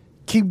not,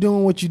 keep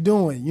doing what you're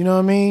doing. You know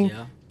what I mean?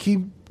 Yeah.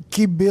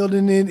 Keep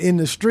building it in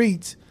the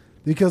streets,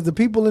 because the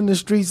people in the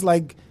streets,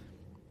 like,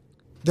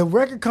 the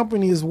record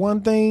company is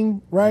one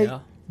thing, right? Yeah.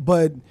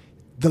 But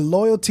the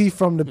loyalty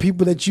from the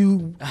people that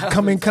you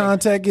come in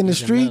contact in the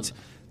streets,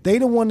 they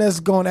the one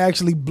that's gonna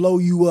actually blow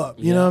you up.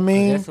 You know what I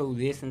mean? That's who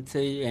listen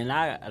to you. And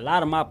a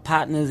lot of my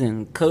partners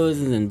and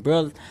cousins and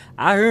brothers,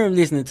 I hear them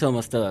listening to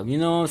my stuff. You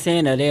know what I'm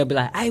saying? Or they'll be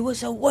like, hey,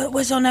 what's your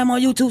name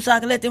on YouTube so I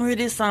can let them hear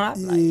this song?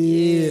 I'm like,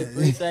 yeah.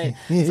 Appreciate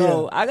it.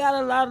 So I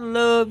got a lot of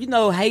love. You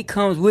know, hate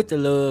comes with the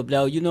love,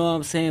 though. You know what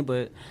I'm saying?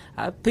 But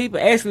people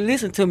actually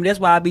listen to me. That's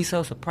why I be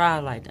so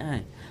surprised. Like,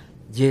 dang,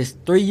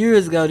 just 3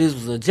 years ago, this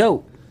was a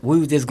joke. We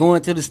was just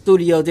going to the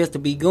studio just to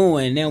be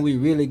going, and then we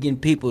really getting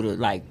people to,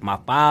 like, my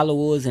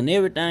followers and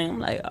everything. I'm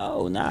like,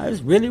 oh, nah,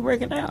 it's really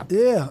working out.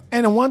 Yeah,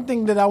 and the one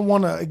thing that I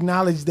want to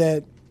acknowledge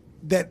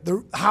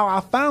how I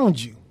found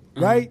you,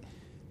 right?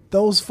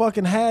 Those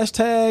fucking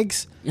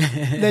hashtags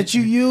that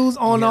you use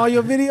on all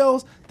your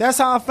videos, that's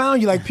how I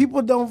found you. Like,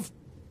 people don't,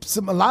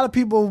 a lot of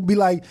people be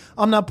like,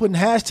 I'm not putting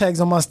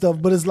hashtags on my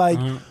stuff, but it's like,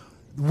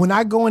 when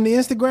I go into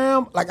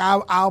Instagram, like,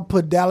 I'll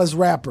put Dallas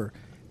Rapper.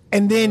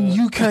 And then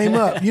you came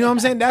up. You know what I'm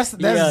saying? That's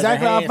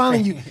exactly how I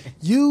found you.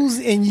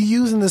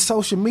 Using the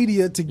social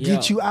media to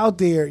get you out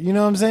there. You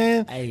know what I'm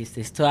saying? Hey,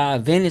 it's to our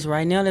advantage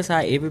right now. That's how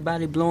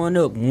everybody blowing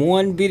up.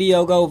 One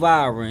video go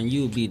viral and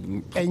you be...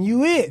 And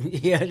you it.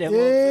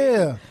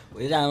 Yeah.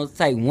 It don't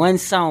take one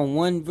song,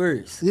 one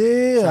verse.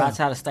 Yeah. So I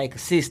try to stay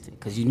consistent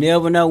because you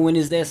never know when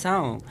it's that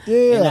song.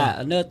 Yeah.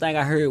 And another thing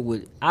I heard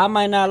was, I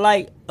might not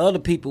like, other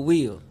people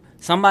will.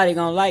 Somebody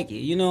gonna like it.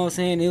 You know what I'm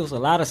saying? It was a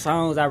lot of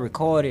songs I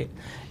recorded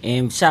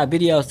and shot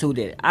videos to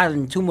that I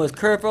didn't too much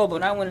curve for,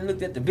 but I went and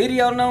looked at the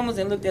video numbers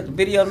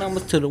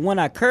to the one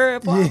I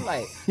curved for. I'm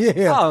like,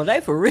 oh,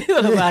 they for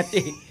real about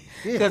this.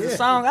 Because the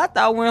song I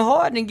thought went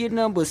hard and get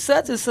nothing but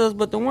such and such,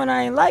 but the one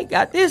I ain't like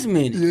got this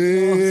many. Yeah.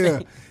 You know what I'm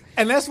saying?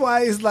 And that's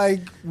why it's like,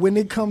 when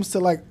it comes to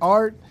like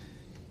art,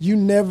 you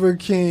never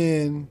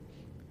can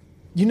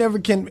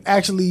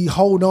actually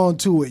hold on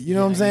to it. You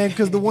know what I'm saying?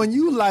 Because the one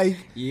you like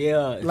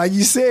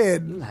you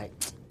said,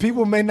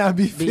 people may not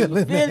be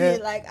feeling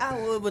that. Like I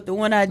would, but the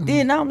one I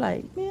didn't, I'm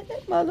like, man,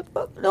 that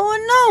motherfucker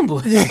doing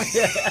numbers.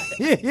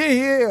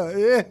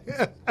 Yeah.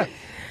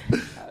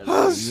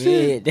 Oh,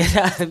 shit. Yeah,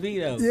 that's how it be,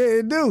 though. Yeah,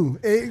 it do.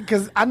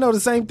 Because I know the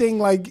same thing,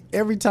 like,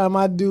 every time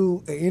I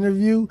do an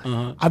interview,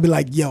 I be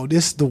like, yo,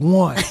 this the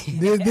one.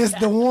 this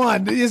the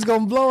one. It's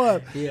going to blow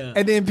up. Yeah.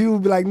 And then people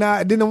be like,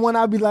 nah. Then the one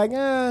I be like,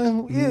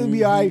 it'll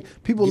be all right.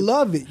 People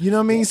love it. You know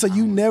what I mean? So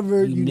you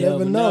never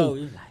know.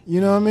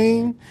 You know what I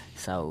mean?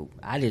 So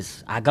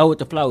I go with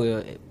the flow.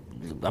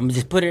 I'm going to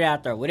just put it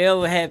out there.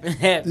 Whatever happens.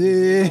 Yeah.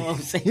 You know what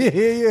I'm saying?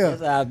 Yeah.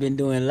 That's how I've been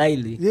doing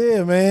lately.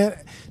 Yeah,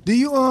 man. Do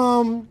you,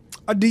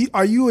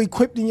 are you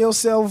equipping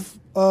yourself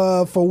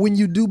for when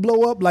you do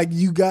blow up? Like,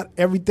 you got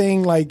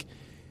everything, like,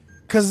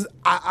 because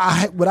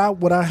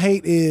what I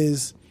hate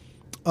is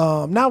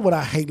not what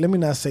I hate. Let me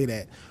not say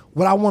that.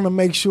 What I want to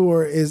make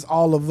sure is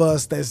all of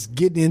us that's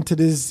getting into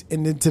this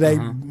and into that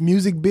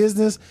music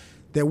business,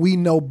 that we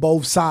know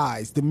both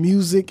sides, the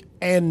music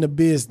and the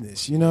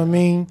business. You know what I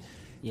mean?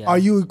 Yeah. Are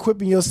you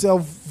equipping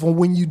yourself for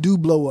when you do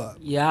blow up?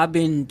 Yeah, I've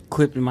been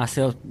equipping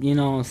myself, you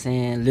know what I'm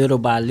saying, little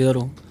by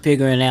little,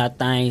 figuring out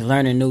things,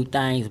 learning new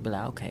things, but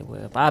like, okay,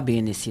 well, if I be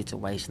in this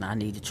situation, I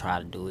need to try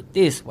to do it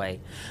this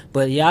way.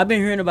 But yeah, I've been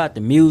hearing about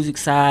the music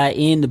side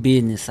and the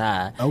business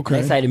side. Okay.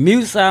 And they say the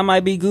music side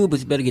might be good, but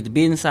you better get the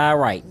business side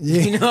right.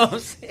 Yeah. You know what I'm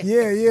saying?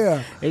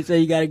 Yeah. They say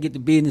you got to get the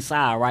business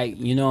side right,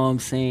 you know what I'm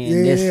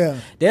saying?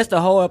 Yeah. That's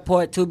the hard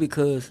part, too,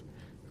 because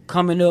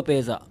coming up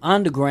as an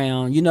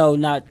underground, you know,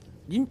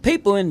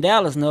 people in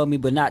Dallas know me,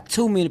 but not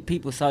too many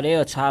people, so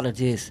they'll try to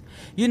just,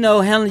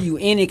 handle you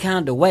any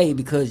kind of way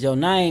because your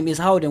name is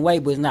holding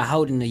weight, but it's not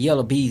holding the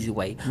Yellow Beezy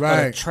weight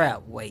or the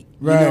trap weight.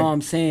 Right. You know what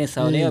I'm saying?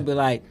 So they'll be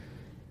like,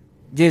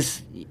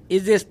 it's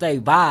just they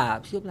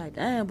vibes. You'll be like,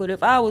 damn, but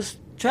if I was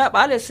trap,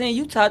 I just seen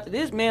you talk to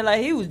this man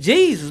like he was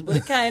Jesus, but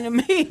it came to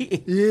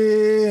me. Yeah.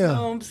 You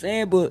know what I'm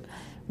saying? But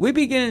we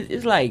be getting,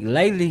 it's like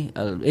lately,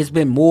 it's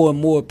been more and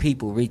more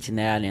people reaching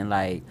out, and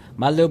like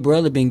my little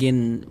brother been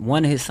getting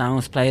one of his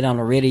songs played on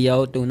the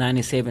radio through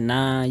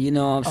 97.9, you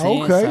know what I'm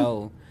saying? Okay.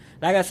 So,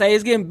 like I say,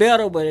 it's getting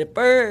better, but at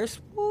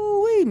first,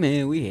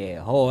 we had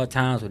hard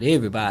times with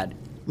everybody.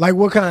 Like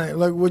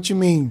what you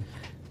mean?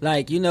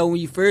 Like, when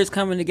you first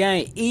come in the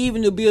game,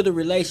 even to build a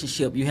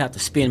relationship, you have to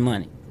spend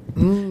money.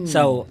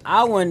 So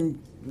I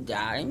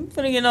ain't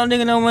finna get no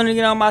nigga no money to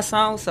get on my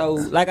song. So,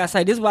 like I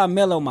say, this is why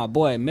Mello, my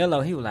boy,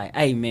 he was like,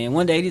 hey, man,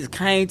 one day he just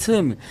came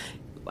to me.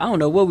 I don't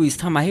know what we was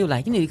talking about. He was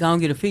like, you need to go and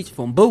get a feature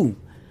from Boo.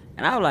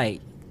 And I was like,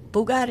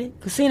 Boo got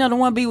it? Casino the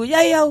one be with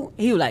Yayo?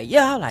 He was like,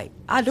 yeah. I was like,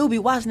 I do be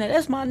watching that.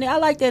 That's my nigga. I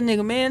like that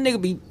nigga, man. That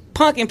nigga be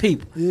punking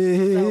people.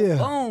 Yeah.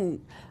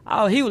 Boom.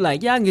 Oh, he was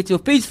like, yeah, I can get you a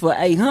feature for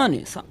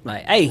 $800. So I'm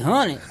like,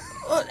 $800?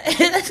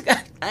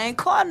 I ain't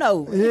car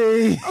no.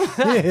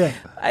 Yeah.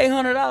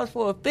 $800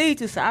 for a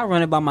feature. So I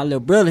run it by my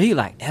little brother. He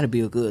like, that'll be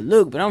a good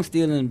look. But I'm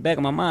still in the back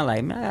of my mind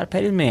like, man, I gotta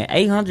pay this man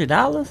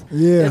 $800?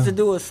 Yeah. Just to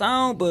do a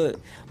song, but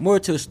more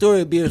to a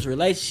story builds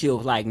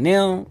relationship. Like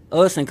now,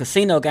 us and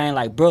Casino Gang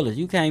like brothers.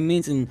 You can't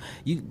mention,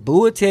 Boo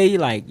will tell you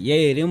like,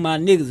 yeah, them my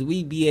niggas.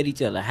 We be at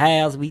each other's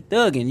house. We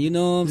thugging, you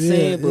know what I'm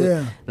saying?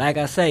 But like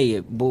I say,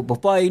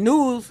 before he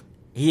knew us,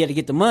 he had to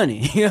get the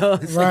money. You know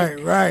what I'm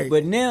saying? Right.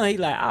 But now he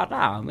like, oh,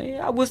 nah,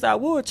 man, I wish I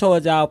would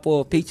charge y'all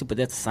for a feature, but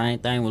that's the same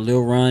thing with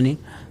Lil Ronnie.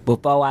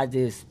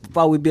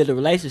 Before we built a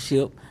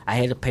relationship, I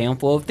had to pay him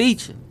for a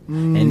feature.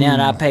 And now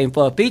that I pay him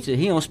for a feature,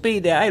 he on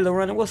speed dial. Hey, Lil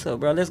Ronnie, what's up,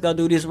 bro? Let's go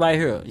do this right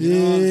here. You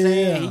know what I'm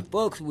saying? He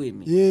fucks with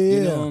me. Yeah.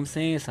 You know what I'm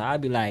saying? So I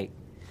be like,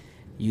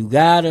 you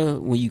gotta,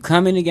 when you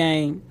come in the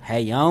game,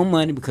 have your own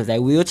money because they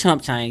will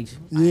chump change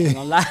you. I ain't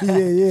gonna lie.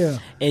 Yeah.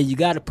 And you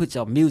gotta put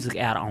your music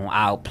out on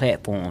our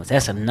platforms.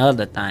 That's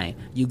another thing.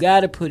 You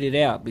gotta put it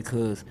out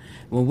because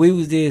when we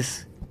was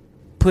just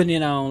putting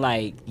it on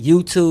like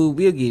YouTube,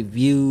 we'll get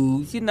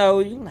views. You know,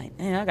 you like,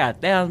 man, I got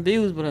 1,000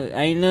 views, but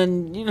ain't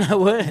nothing. You know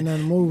what? Ain't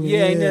nothing moving.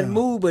 Yeah, ain't nothing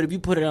moving. But if you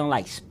put it on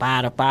like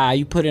Spotify,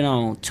 you put it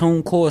on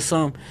TuneCore or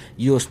something,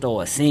 you'll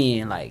start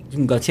seeing like you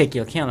can go check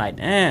your account. Like,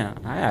 damn,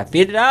 I got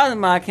 $50 in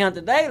my account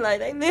today. Like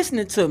they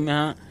listening to me,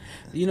 huh?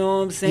 You know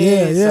what I'm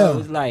saying? Yeah. So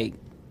it's like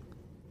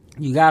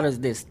you gotta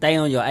just stay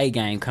on your A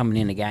game coming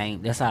in the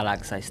game. That's all I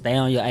can say. Stay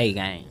on your A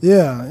game.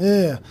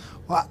 Yeah.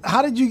 Well,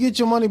 how did you get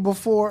your money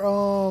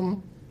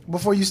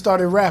before you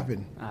started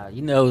rapping?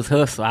 You know, it's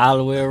hustle all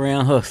the way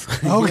around hustle.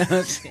 Okay. You know what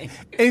I'm saying?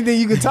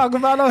 Anything you can talk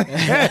about on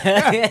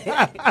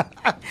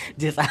it?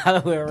 Just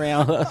all the way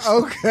around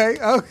hustle. Okay.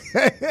 All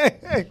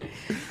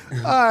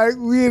right,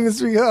 we in the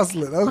street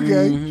hustling.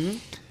 Okay.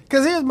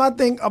 Because here's my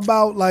thing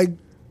about like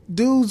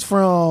dudes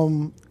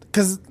from,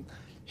 because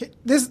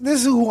this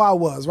is who I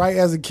was, right,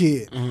 as a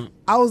kid.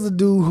 I was a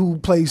dude who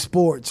played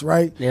sports,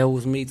 right? That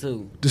was me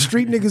too. The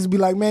street niggas be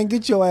like, man,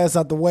 get your ass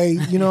out the way.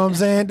 You know what I'm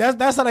saying?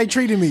 That's how they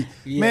treated me.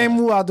 Yeah. Man,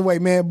 move out the way,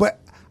 man. But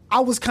I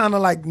was kind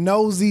of like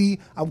nosy.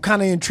 I'm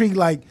kind of intrigued.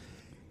 Like,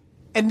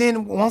 and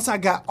then once I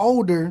got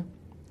older,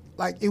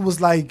 like it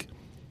was like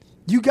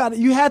you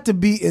had to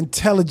be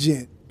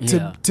intelligent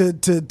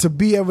to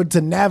be able to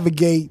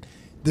navigate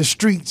the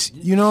streets.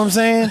 You know what I'm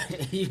saying?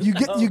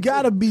 you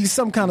got to be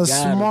some kind of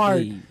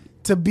smart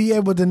to be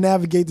able to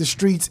navigate the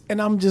streets.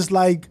 And I'm just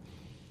like,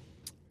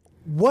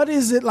 what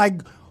is it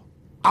like?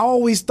 I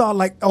always thought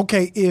like,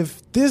 okay,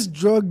 if this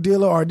drug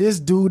dealer or this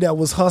dude that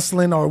was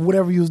hustling or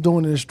whatever he was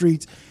doing in the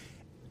streets,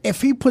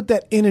 if he put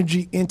that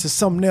energy into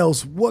something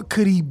else, what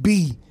could he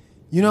be?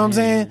 You know what I'm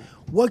saying?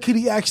 What could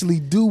he actually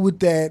do with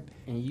that?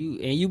 And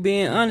you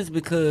being honest,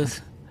 because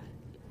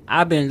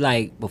I've been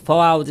like,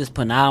 before I was just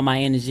putting all my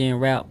energy in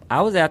rap,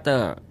 I was out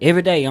there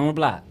every day on the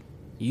block.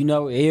 You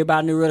know,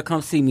 everybody knew where to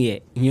come see me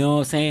at. You know what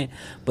I'm saying?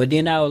 But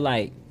then I was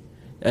like,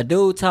 a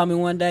dude told me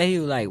one day, he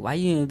was like, why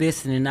you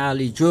investing in all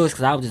these drugs?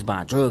 Because I was just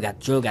buying drug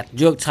after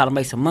drug, trying to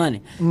make some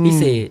money. He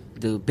said,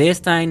 the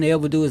best thing to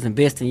ever do is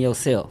invest in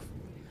yourself.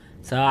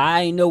 So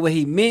I ain't know what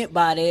he meant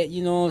by that,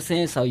 you know what I'm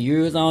saying? So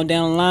years on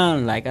down the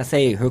line, like I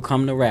said, here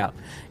come the rap.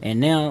 And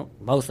now,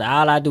 mostly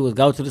all I do is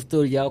go to the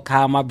studio,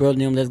 call my brother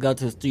and them, let's go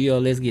to the studio,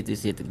 let's get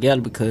this shit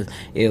together. Because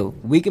if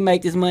we can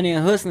make this money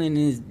and hustling,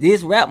 and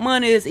this rap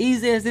money as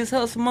easy as this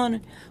hustle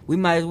money, we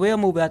might as well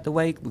move out the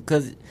way.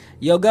 Because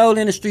your goal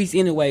in the streets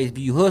anyways, if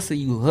you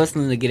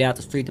hustling to get out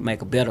the street to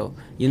make a better,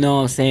 you know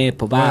what I'm saying,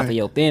 provide for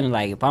your family.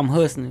 Like, if I'm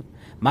hustling,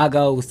 my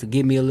goal was to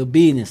get me a little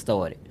business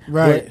started.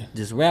 Right. But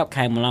this rap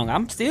came along.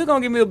 I'm still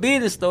going to get me a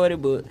business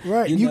started, but...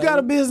 Right. You got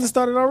a business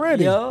started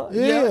already. Yeah.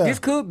 This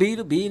could be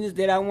the business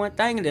that I wasn't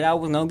thinking that I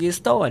was going to get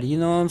started. You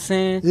know what I'm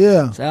saying?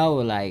 Yeah. So I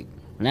was like,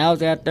 when I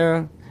was out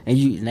there,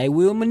 and they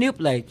will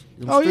manipulate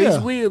you. The streets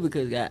will,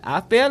 because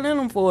I fell in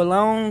them for a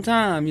long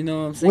time. You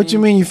know what I'm saying? What you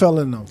mean you fell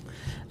in them?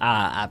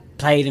 I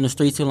played in the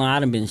streets too long. I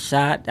done been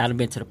shot. I done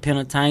been to the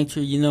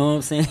penitentiary. You know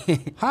what I'm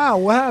saying? How?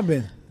 What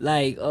happened?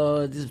 Like,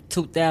 this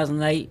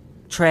 2008...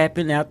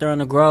 trapping out there on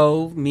the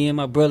Grove, me and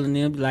my brother and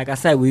them, like I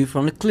said, we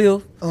from the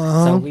cliff,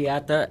 so we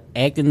out there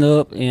acting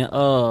up, and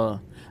a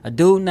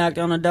dude knocked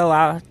on the door.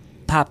 I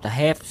popped a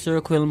half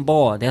circle and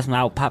bar. That's when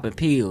I was popping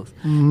pills.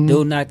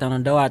 Dude knocked on the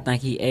door. I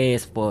think he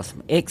asked for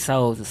some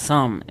Exos or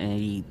something, and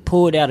he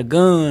pulled out a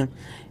gun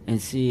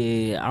and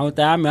said, I was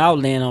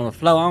laying on the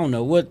floor. I don't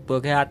know what,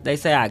 but they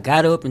say I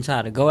got up and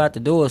tried to go out the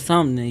door or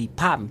something, and he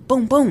popped me,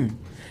 boom, boom.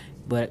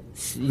 But,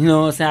 you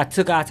know what I'm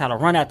saying, I tried to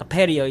run out the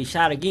patio, he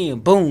shot again,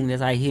 boom,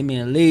 that's how he hit me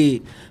in the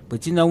leg.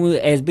 But, you know,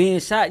 as being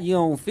shot, you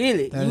don't feel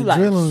it. That you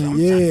like,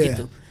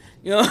 adrenaline,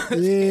 you know what I'm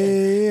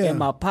saying? And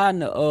my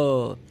partner,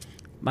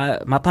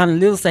 my partner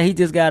Lil say he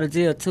just got out of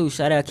jail too.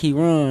 Shout out Key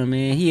Run,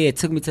 man. He had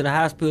took me to the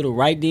hospital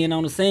right then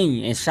on the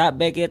scene and shot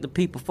back at the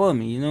people for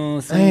me, you know what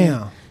I'm saying?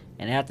 Damn.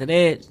 And after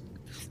that,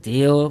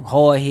 still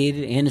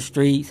hard-headed in the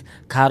streets,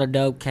 caught a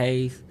dope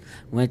case.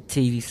 Went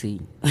to TDC.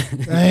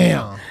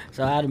 Damn.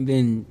 So I done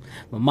been,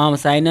 my mama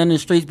say ain't nothing in the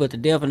streets but the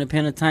death in the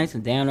penitentiary,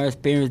 and down there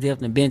experience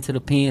death and been to the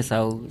pen,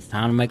 so it's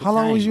time to make a How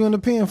long change. was you in the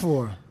pen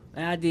for?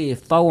 Man, I did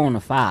 4 on the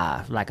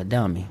 5, like a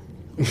dummy.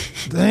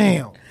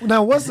 Damn.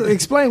 Now,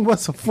 explain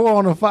what's a 4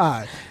 on a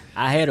 5?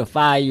 I had a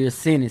 5-year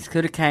sentence.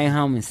 Could have came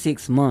home in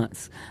 6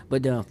 months,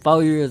 but done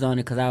 4 years on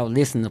it because I was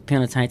listening to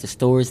penitentiary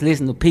stories,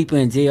 listening to people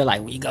in jail,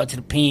 like, when you go to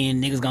the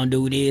pen, niggas gonna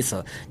do this,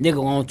 or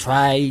nigga won't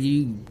try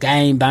you,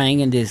 gang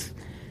banging this.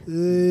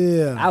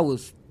 Yeah. I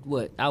was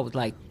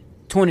like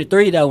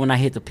 23 though when I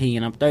hit the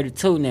pen. I'm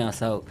 32 now,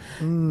 so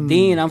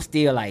then I'm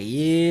still like,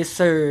 yes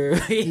sir.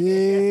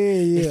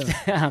 Yeah. It's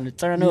time to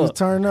turn You up. was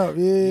turn up,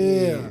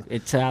 yeah.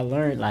 Until I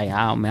learned like,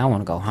 oh man, I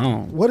want to go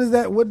home. What did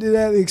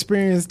that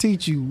experience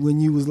teach you when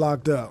you was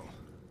locked up?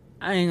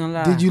 I ain't gonna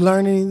lie. Did you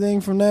learn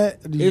anything from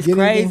that? Did you It's get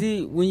crazy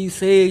anything? when you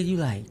say you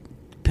like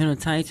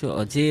penitentiary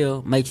or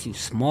jail makes you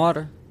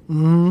smarter.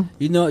 Mm-hmm.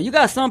 You know, you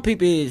got some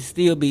people that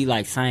still be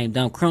like same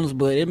dumb criminals,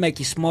 but it make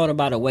you smarter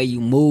by the way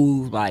you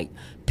move, like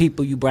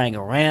people you bring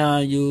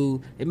around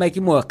you. It make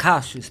you more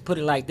cautious, put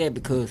it like that,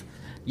 because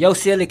your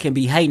celly can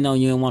be hating on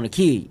you and want to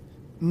kill you.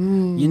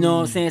 You know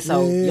what I'm saying?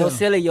 So your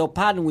celly, your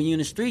partner, when you in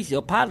the streets,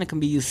 your partner can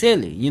be your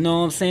celly. You know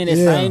what I'm saying? That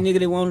same nigga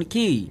that want to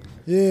kill you.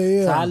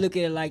 Yeah. So I look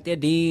at it like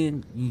that.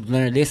 Then you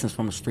learn lessons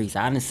from the streets.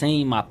 I done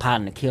seen my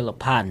partner kill a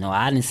partner.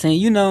 I done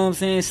seen, you know what I'm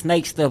saying,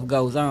 snake stuff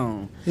goes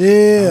on.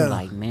 Yeah. I'm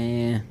like,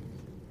 man,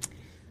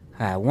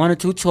 I had one or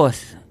two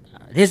choices.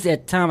 This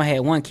at the time I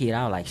had one kid.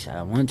 I was like, shit,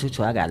 one or two choices.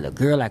 I got a little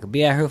girl I could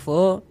be out here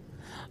for her,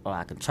 or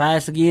I can try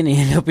this again and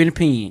end up in the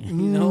pen. You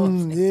know what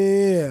I'm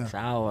saying? Yeah. So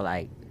I was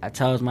like, I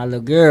chose my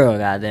little girl,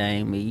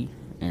 goddamn me.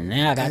 And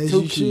now I got As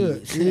two you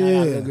kids. should. I got a Yeah.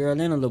 little girl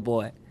and a little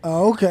boy.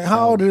 Oh, okay.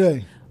 How old are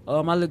they?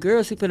 My little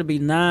girl, she finna be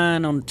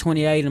 9 on the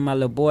 28th, and my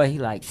little boy, he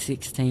like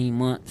 16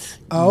 months.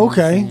 You know Oh, what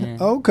I'm okay.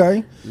 saying?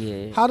 Okay.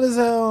 Yeah. How does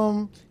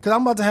cause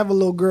I'm about to have a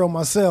little girl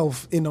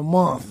myself in a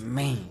month.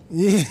 Man.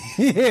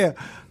 Yeah.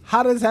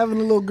 How does having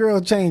a little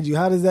girl change you?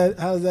 How does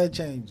that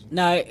change you?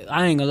 No,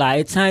 I ain't gonna lie.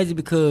 It changes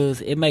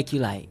because it make you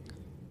like,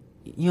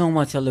 you don't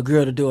want your little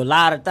girl to do a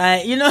lot of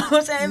things. You know what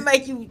I'm saying? It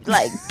make you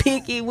like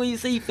picky when you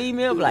see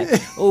female. Like,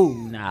 oh,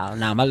 nah,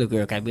 my little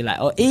girl can't be like.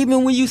 Or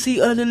even when you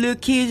see other little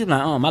kids, you're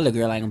like, oh, my little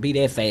girl ain't gonna be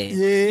that fast.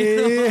 Yeah.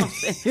 You know what I'm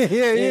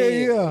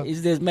saying? Yeah.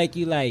 It's just make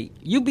you like,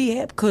 you be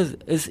happy because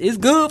it's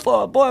good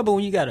for a boy, but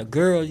when you got a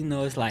girl, you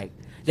know, it's like,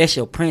 that's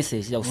your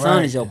princess. Your son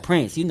Right. is your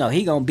prince. You know,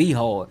 he gonna be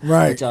hard.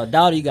 Right. But your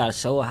daughter, you gotta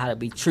show her how to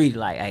be treated.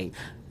 Like, hey,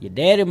 your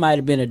daddy might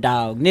have been a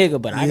dog nigga,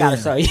 but I gotta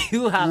show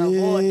you how to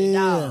avoid the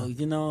dogs.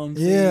 You know what I'm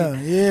saying?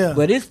 Yeah.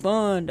 But it's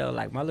fun though.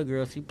 Like my little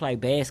girl, she play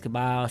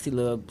basketball. She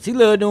love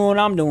doing what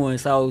I'm doing.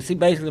 So she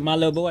basically my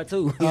little boy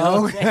too. You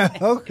know what I'm saying?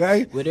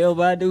 Okay.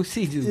 Whatever I do,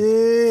 she do.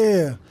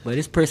 Yeah. But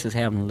it's precious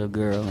having a little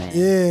girl, man.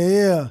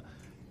 Yeah.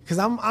 Cause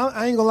I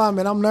ain't gonna lie,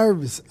 man. I'm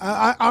nervous.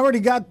 I already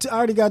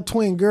got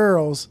twin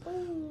girls,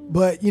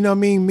 but you know what I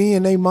mean. Me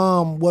and they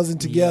mom wasn't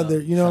together.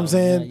 Yeah. You know what I'm So,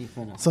 saying? yeah, you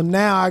finna- So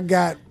now I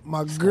got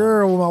my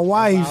girl with my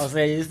wife. I was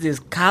saying it's this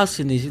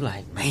caution is you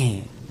like,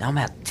 man, I'm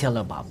gonna have to tell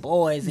her about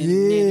boys and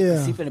Yeah.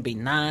 then she finna be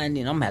 9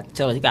 and I'm gonna have to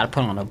tell her you gotta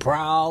put on a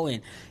bra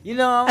and you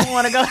know I don't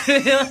wanna go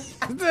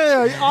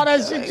Damn, all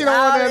that shit you don't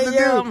want that to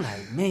do. I'm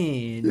like,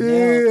 man,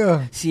 Yeah.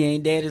 now she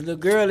ain't daddy's little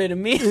girl in a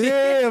minute.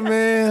 Yeah,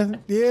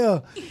 man. Yeah.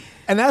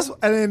 And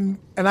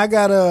I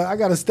got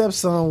a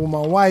stepson with my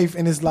wife,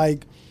 and it's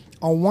like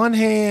on one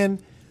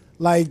hand,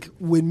 like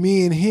with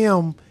me and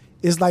him,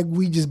 it's like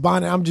we just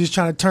bonded. I'm just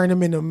trying to turn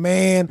him into a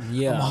man.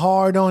 Yeah. I'm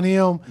hard on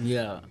him.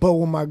 Yeah. But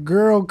when my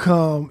girl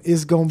come, he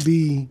gonna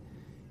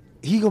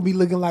be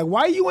looking like,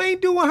 why you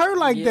ain't doing her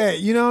like Yeah. that?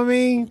 You know what I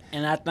mean?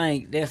 And I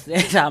think that's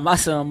how my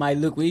son might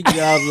look when he get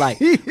out like,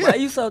 why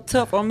you so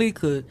tough on me?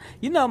 Cause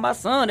you know my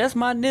son, that's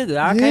my nigga.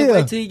 I can't Yeah.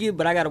 wait till he get,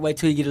 but I gotta wait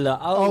till he get a little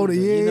older.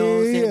 Yeah, you know what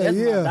I'm saying? That's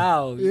yeah. my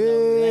dog. You know?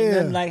 It ain't Yeah.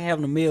 nothing like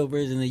having a male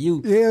version of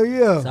you.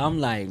 Yeah. So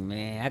I'm like,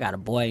 man, I got a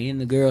boy and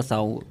the girl,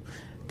 so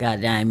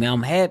goddamn, man,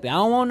 I'm happy. I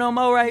don't want no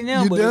more right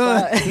now, You but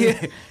done?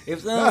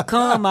 if something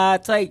come, I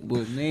take.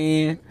 But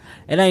man,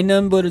 it ain't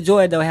nothing but a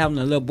joy though having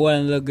a little boy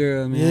and a little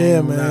girl, man. Yeah, I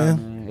ain't gonna lie,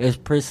 man. It's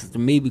precious to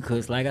me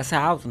because, like I said,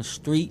 I was in the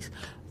streets.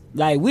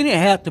 Like we didn't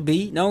have to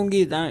be.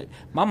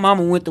 My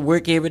mama went to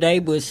work every day,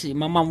 but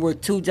my mama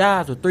worked 2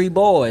 jobs with 3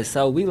 boys,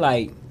 so we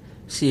like,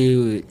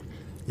 shit.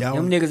 Y'all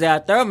Them was- niggas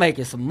out there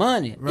making some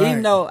money. Right.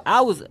 Even though I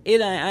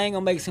ain't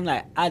gonna make it seem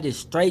like I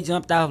just straight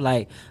jumped off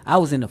like I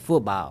was in the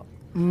football.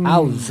 I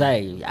was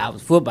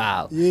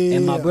football. Yeah.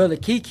 And my brother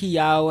Kiki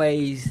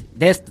always,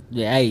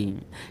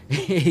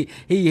 he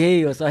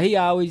hell. So he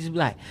always be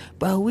like,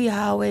 bro, we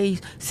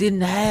always sit in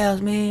the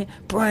house, man,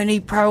 bro,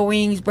 these pro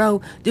wings,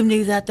 bro. Them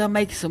niggas out there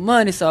making some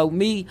money. So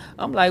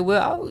I'm like,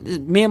 well,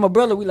 me and my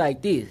brother, we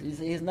like this.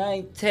 His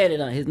name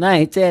tatted on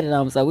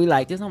him. So we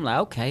like this. I'm like,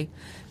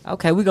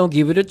 okay, we gonna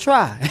give it a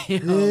try. You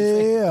know what I'm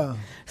saying? Yeah.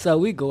 So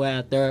we go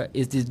out there.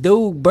 It's this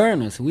dude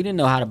burners. We didn't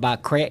know how to buy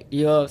crack.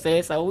 You know what I'm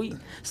saying? So we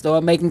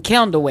started making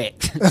candle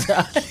wax.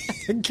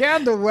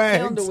 Candle wax.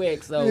 Candle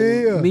wax. So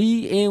Yeah.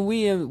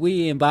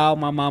 we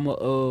involved my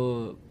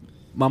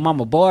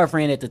mama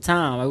boyfriend at the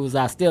time. It was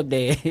our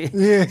stepdad.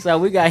 Yeah. So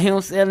we got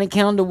him selling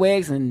candle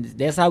wax, and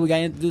that's how we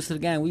got introduced to the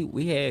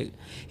game.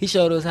 He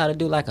showed us how to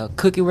do like a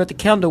cookie worth of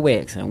candle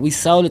wax, and we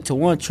sold it to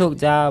one truck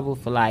driver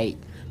for like,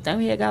 I think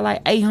we had got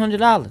like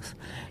 $800.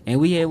 And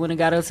we had when it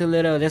got us a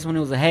little, that's when it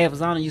was a half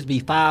zone. It used to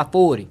be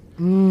 $540.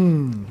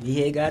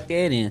 He had got that,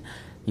 and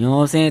You know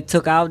what I'm saying?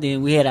 Took out.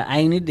 Then we had an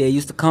auntie that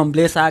used to come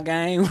bless our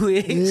game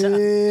with.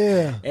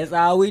 Yeah. That's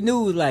all we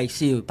knew. Was like,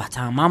 shit, by the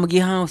time mama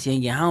get home, she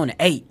ain't get home at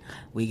 8.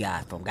 We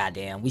got from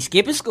goddamn, we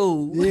skipping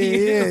school.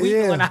 Yeah, we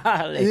doing all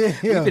that.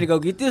 Yeah. We finna go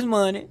get this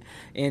money.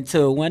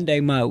 Until one day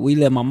we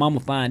let my mama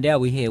find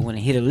out we had went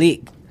and hit a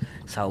lick.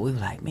 So we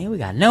was like, man, we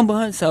got number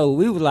 100. So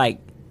we was like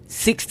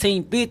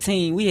 16,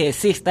 15. We had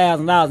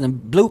 $6,000 in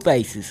blue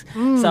faces.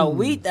 So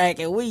we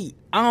thinking we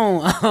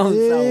on. Yeah.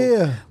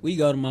 So we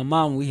go to my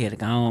mama. We had to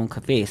go home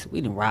confess.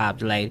 We done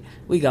robbed the lady.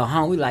 We go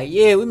home. We like,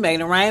 yeah, we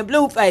making it rain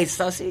blue face.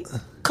 So she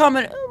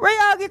coming,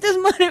 where y'all get this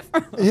money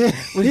from? Yeah.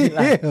 We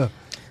like, Yeah.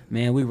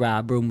 man, we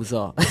robbed Broom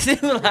Bazaar. She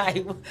was like,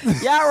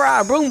 y'all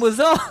robbed Broom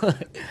Bazaar?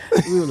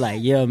 We were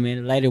like, yeah,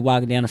 man. The lady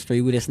walking down the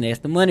street with us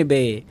snatched the money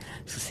bag.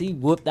 So she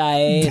whooped our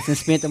ass and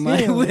spent the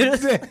money with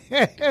us.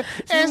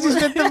 And she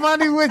spent the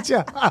money with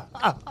you.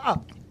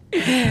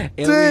 And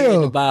we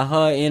had to buy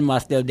her and my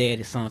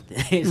stepdaddy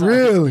something. So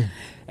Really?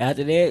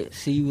 after that,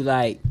 she was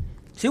like,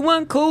 she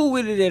wasn't cool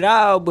with it at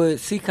all, but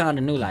she kind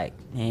of knew, like,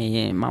 man,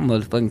 yeah, my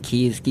motherfucking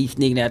kids keep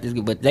sneaking out this,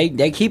 but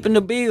they keeping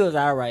the bills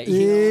all right. You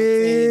know what I'm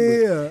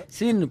saying? Yeah. But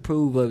she didn't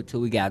approve of it till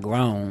we got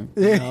grown.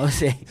 You know what I'm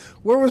saying?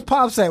 Where was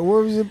Pops at?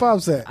 Where was your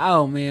Pops at?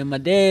 Oh man, my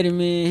daddy,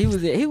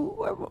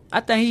 man, I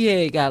think he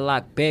had got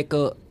locked back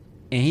up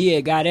and he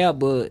had got out,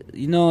 but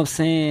you know what I'm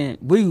saying?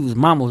 We was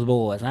mama's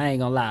boys. I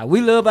ain't gonna lie.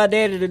 We love our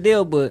daddy to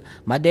death, but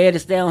my daddy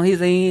stayed on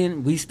his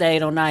end. We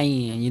stayed on our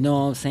end. You know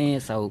what I'm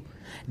saying? So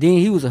then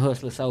he was a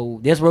hustler, so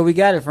that's where we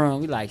got it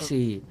from. We like,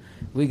 shit.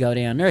 We go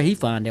down there, he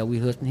find out we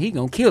hustling, he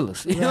gonna kill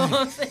us. You know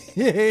what I'm saying?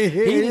 Yeah,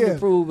 He didn't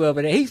approve of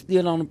it. He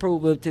still don't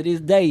approve of it to this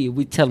day.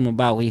 We tell him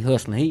about he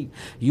hustling.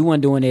 You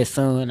wasn't doing that,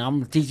 son. I'm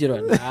gonna teach you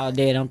that. All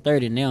dad, I'm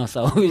 30 now,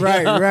 so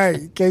Right.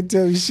 You can't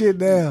tell me shit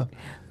now.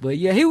 But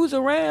yeah, he was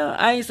around.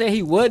 I ain't say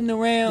he wasn't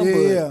around,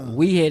 Yeah. but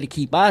we had to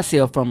keep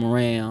ourselves from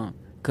around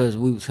because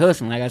we was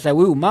hustling. Like I said,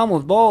 we were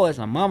mama's boys.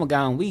 My mama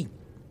gone, we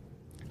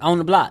on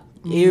the block.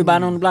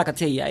 Everybody on the block, I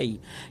tell you, hey,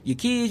 your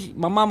kids,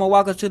 my mama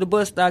walk us to the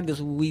bus stop, that's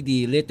what we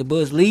did. Let the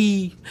bus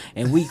leave,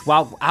 and we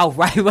walk out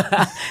right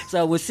by.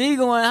 So when she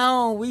going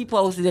home, we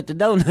posted at the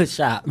donut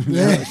shop. You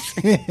know what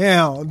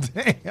I'm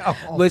saying? Damn.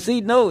 But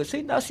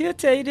she'll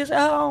tell you this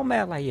at home,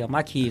 man. Like, yeah,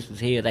 my kids was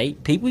here.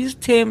 People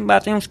used to tell me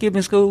about them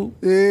skipping school.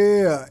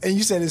 Yeah. And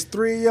you said it's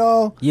 3 of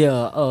y'all?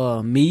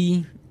 Yeah,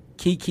 me,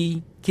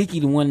 Kiki,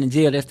 the one in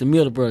jail, that's the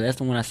middle brother. That's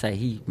the one I say,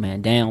 he,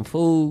 man, damn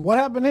fool. What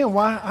happened to him?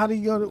 How did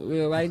he go to...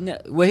 Well, right now,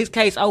 his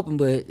case open,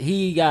 but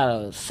he got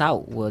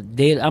assault with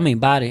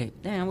body.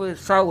 Damn, with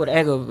assault with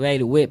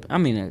aggravated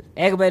weapon.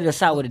 Aggravated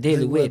assault with a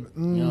deadly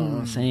weapon. You know what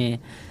I'm saying?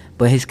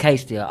 But his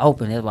case still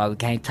open. That's why we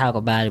can't talk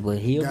about it. But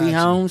he'll be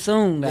home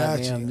soon.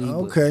 Gotcha. Me,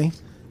 Okay.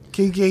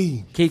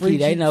 Kiki.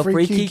 They know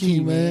free Kiki,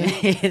 man.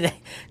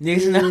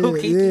 Niggas know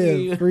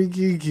Kiki. Yeah, free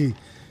Kiki.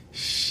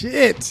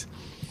 Shit.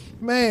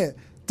 Man.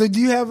 So do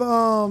you have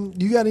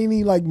you got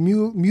any like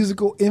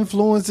musical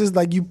influences,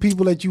 like you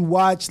people that you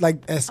watch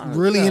like that's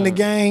really in the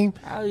game?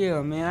 Oh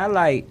yeah, man.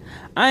 I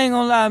ain't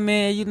gonna lie,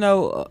 man. You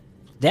know,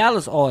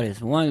 Dallas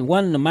artists. One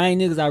of the main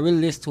niggas I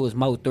really listen to is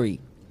Mo3.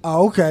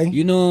 Oh, okay.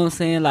 You know what I'm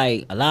saying?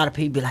 Like a lot of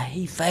people be like,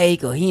 he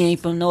fake or he ain't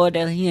from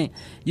nowhere.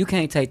 You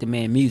can't take the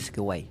man music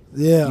away.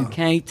 Yeah. You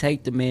can't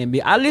take the man.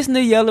 I listen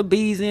to Yellow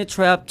Bees and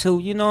Trap too.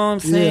 You know what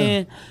I'm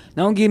saying? Yeah.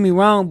 Don't get me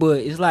wrong, but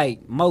it's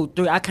like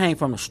Mo3. I came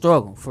from the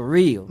struggle for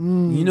real.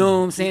 You know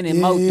what I'm saying?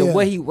 And the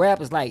way he rap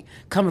is like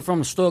coming from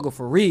the struggle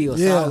for real.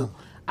 Yeah. So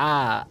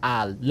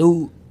I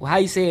lose. How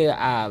you say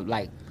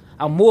it?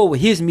 I'm more with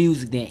his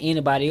music than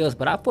anybody else,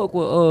 but I fuck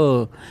with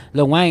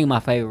Lil Wayne, my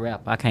favorite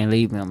rapper. I can't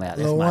leave him out.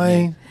 That's Lil my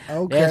Wayne, nigga.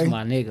 okay. That's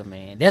my nigga,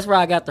 man. That's where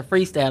I got the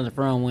freestyling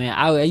from. When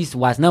I used to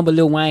watch number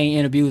Lil Wayne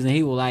interviews, and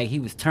he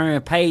was turning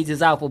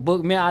pages off a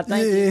book. Man, I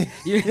think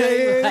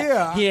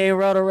he ain't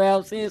wrote a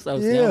rap since. So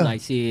I'm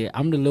like, shit,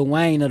 I'm the Lil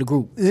Wayne of the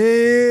group.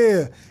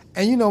 Yeah,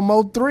 and you know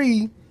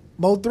Mo3,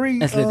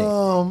 That's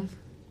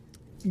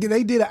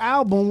they did an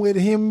album with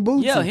him and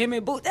Bootsy. Yeah, him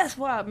and Bootsy. That's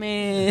why,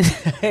 man.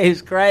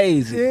 It's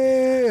crazy.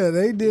 Yeah,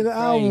 they did an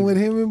album with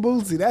him and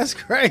Bootsy. That's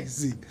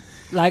crazy.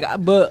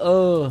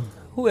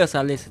 Who else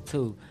I listen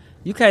to?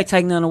 You can't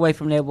take nothing away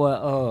from that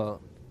boy.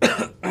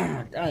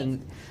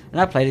 And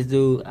I play this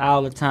dude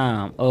all the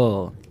time.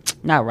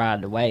 Not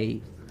Ride the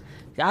Wave.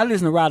 I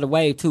listen to Ride the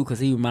Wave too because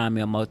he remind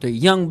me of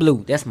Mo3. Young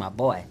Blue, that's my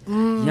boy.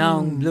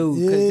 Young Blue,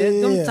 because that's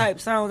them type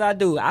songs I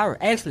do. I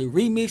actually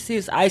remix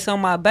his Ice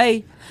on My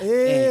Bay.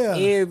 Yeah.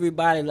 And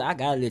everybody, I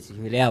gotta let you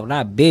hear that one.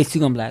 I bet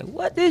you gonna be like,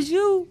 what, this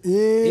you?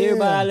 Yeah.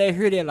 Everybody I let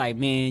hear that like,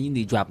 man, you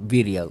need to drop a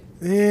video.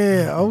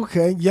 Yeah,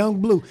 okay.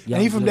 Young Blue.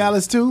 And he from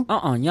Dallas too?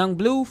 Young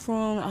Blue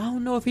from, I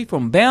don't know if he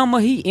from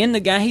Bama. He in the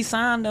game. He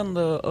signed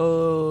under,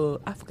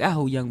 I forgot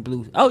who Young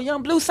Blue. Oh,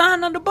 Young Blue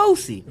signed under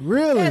Boosie.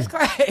 Really? That's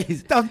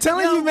crazy. I'm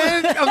telling you,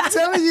 man. I'm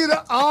telling you,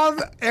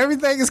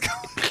 everything is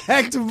coming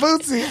back to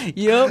Boosie.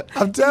 Yep.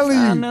 I'm telling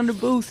you. Signed under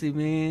Boosie,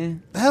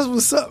 man. That's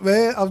what's up,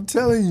 man. I'm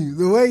telling you.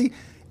 The way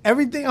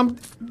everything I'm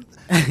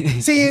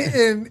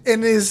seeing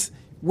in this,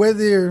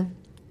 whether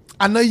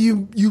I know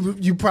you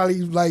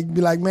probably like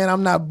be like, man,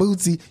 I'm not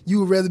Bootsy.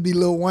 You would rather be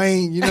Lil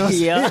Wayne, you know?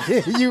 Yeah.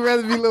 You'd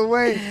rather be Lil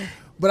Wayne.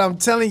 But I'm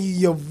telling you,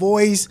 your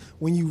voice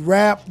when you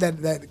rap,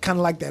 that kind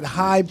of like that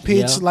high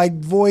pitch like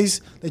voice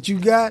that you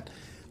got.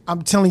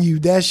 I'm telling you,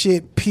 that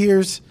shit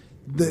pierce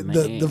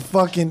the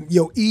fucking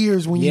your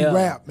ears when you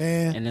rap,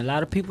 man. And a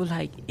lot of people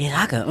like, and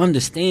I can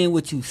understand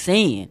what you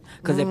saying.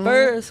 Because at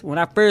first, when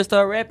I first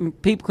started rapping,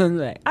 people couldn't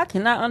like, I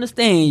cannot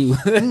understand you.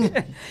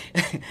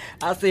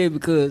 I said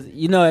because,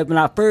 you know, when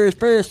I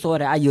first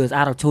started, I used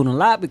auto-tune a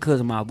lot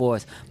because of my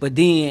voice. But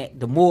then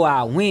the more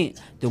I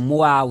went, the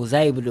more I was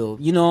able to,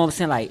 you know what I'm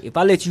saying? Like, if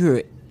I let you hear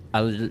it,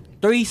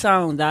 3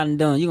 songs I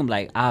done, you're gonna be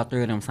like, all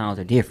 3 of them songs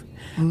are different.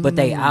 But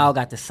they all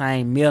got the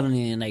same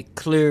melody and they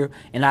clear.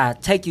 And I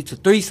take you to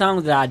 3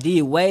 songs that I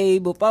did way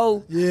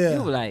before. Yeah.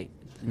 You were like,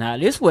 nah,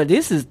 this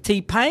is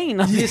T-Pain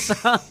on this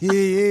song.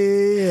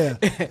 Yeah.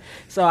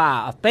 So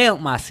I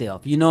found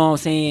myself, you know what I'm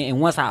saying?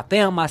 And once I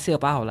found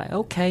myself, I was like,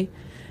 okay.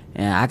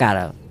 And I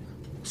gotta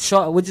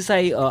what'd you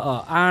say?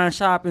 Iron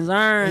sharpens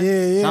iron.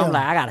 Yeah. So I'm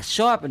like, I gotta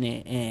sharpen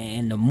it.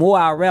 And the more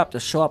I rap,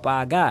 the sharper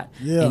I got.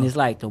 Yeah. And it's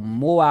like the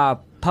more I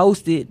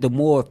post it, the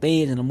more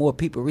fans and the more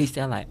people reach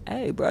out like,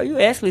 hey bro, you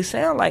actually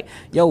sound like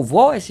your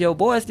voice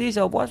this,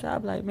 your voice.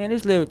 I'm like, man,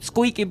 this little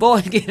squeaky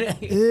voice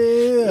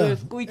yeah.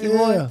 Squeaky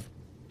voice.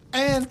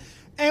 And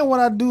what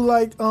I do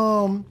like,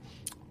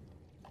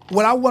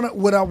 what I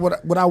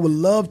would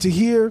love to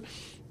hear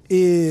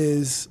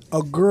is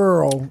a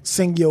girl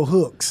sing your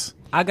hooks.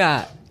 I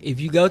got, if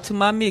you go to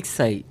my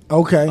mixtape,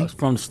 okay,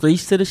 from the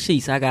streets to the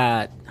sheets, I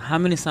got how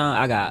many songs?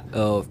 I got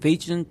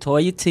featuring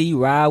Toya T,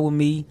 Ride With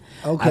Me.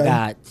 Okay. I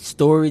got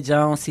Story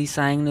Jones, he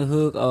sang the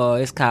hook.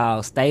 It's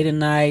called Stay the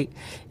Night.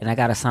 And I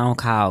got a song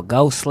called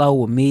Go Slow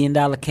with $1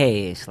 Million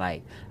Cash.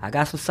 Like, I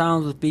got some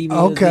songs with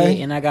females. Okay.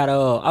 There, and I got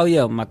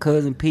my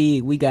cousin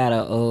Pig, we got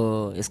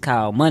it's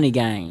called Money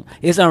Game.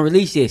 It's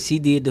unreleased yet. She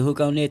did the hook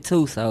on there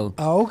too, so.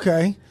 Oh,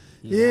 okay.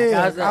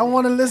 Yeah, I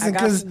want to listen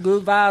because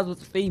good vibes with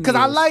the females. Because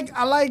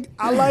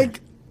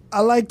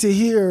I like to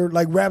hear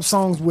like rap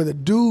songs where the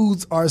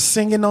dudes are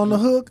singing on the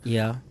hook.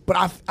 Yeah.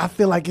 But I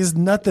feel like it's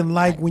nothing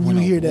like when you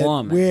hear that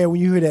when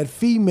you hear that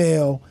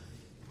female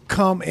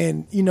come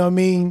and, you know what I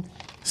mean,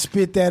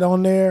 spit that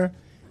on there,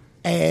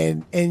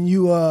 and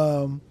you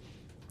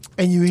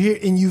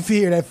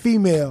hear that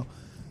female.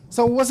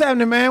 So what's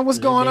happening, man? What's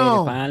going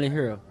on? Finally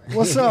here.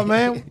 What's up,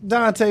 man?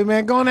 Dante,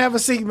 man, go and have a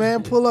seat,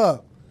 man. Pull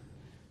up.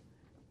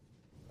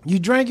 You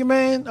drinking,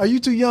 man? Are you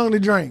too young to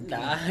drink?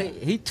 Nah,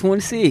 he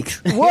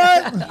 26.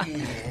 What?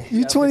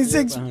 You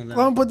 26?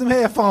 Well, put them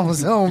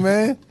headphones on,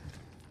 man.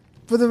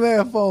 Put them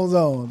headphones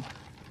on.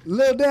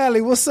 Lil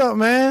Dally, what's up,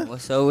 man?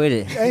 What's up with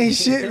it? Ain't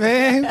shit,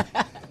 man.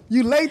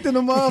 You late than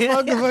the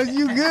motherfucker, but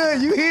you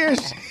good. You hear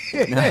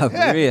shit. Nah,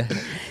 for real.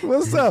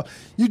 What's up?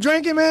 You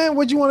drinking, man?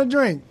 What you want to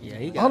drink? Yeah,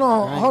 he got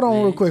hold on,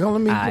 man. real quick.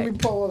 Let me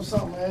pull up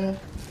something, man.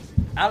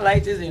 I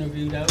like this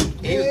interview though.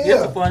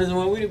 This the funnest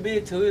one we've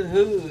been to. His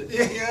hood. You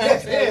know what I'm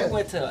saying? We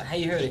went to. Hey,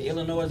 you heard of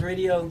Illinois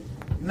radio?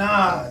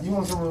 Nah, you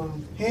want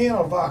some hen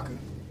or vodka?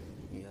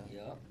 Yeah.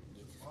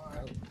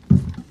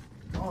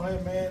 Go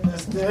ahead, man.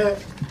 That's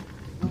that.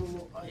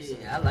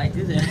 Yeah, I like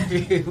this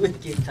interview. We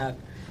can talk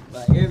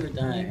about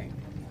everything.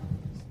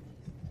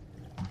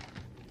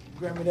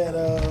 Grab me that,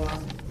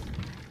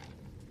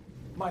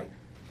 Mike.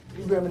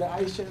 You grab me that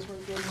ice chest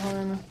right there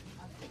behind her.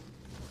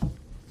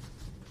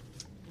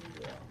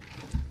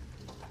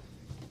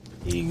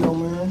 Here you go,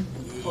 man.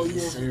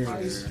 Yes, sir.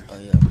 Ice. Oh,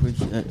 yeah,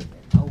 appreciate it.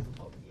 Oh,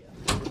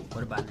 yeah.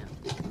 What about now?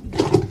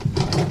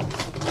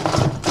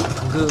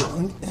 Good.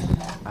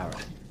 All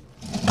right.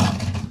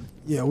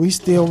 Yeah, we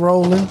still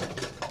rolling.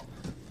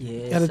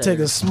 Yeah. Got to take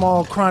a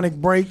small chronic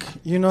break.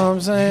 You know what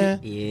I'm saying?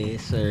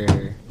 Yes,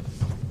 sir.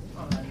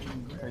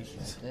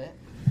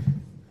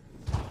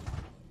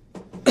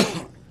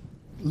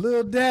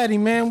 Lil Daddy,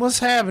 man, what's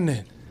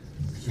happening?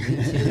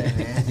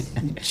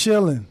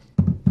 Chilling.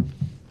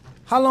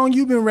 How long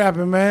you been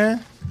rapping,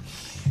 man?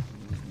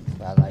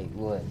 About like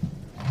what?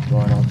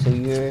 Going on 2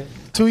 years?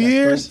 2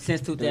 years?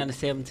 Since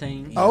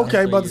 2017.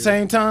 Okay, about the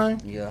same time?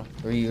 Yeah,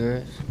 3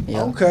 years.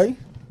 Yeah. Okay.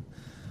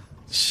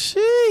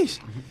 Sheesh.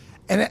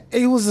 And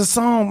it was a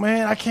song,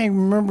 man. I can't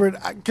remember it.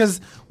 Because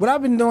what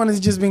I've been doing is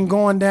just been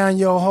going down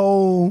your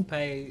whole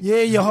page.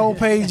 Yeah, your whole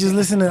page, just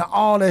listening to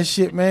all that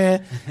shit,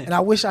 man. And I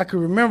wish I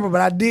could remember,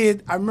 but I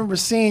did. I remember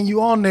seeing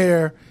you on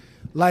there,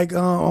 like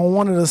on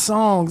one of the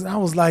songs. And I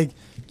was like,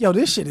 yo,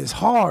 this shit is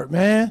hard,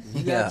 man.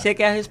 You gotta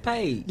check out his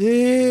page.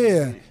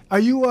 Yeah. Are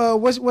you,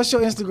 what's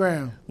your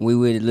Instagram? We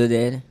with it, Lil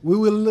Daddy. We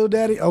with Lil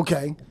Daddy?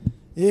 Okay.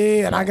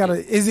 Yeah, and I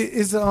gotta, is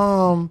it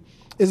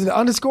an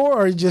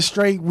underscore or just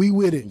straight we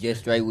with it?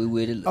 Just straight we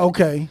with it.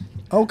 Okay.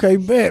 Okay,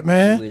 bet,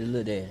 man. We with it,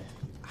 Lil Daddy.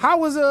 How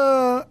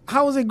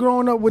was it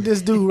growing up with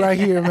this dude right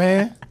here,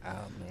 man? Oh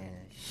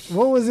man.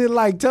 What was it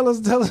like? Tell us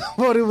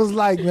what it was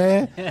like,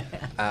 man.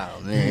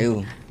 Oh man, it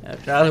was, I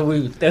thought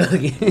we was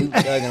thugging. we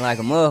was thugging like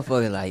a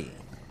motherfucker. Like,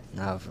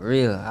 nah, for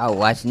real. I was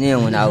watching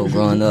them when I was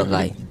growing up.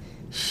 Like,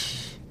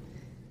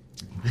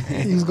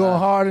 He was going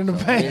hard in the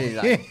paint. Really,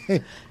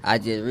 like, I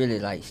just really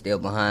like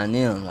step behind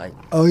them, like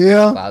Oh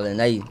yeah. following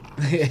they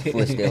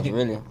footsteps.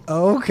 Really,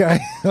 Okay.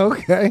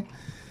 Okay.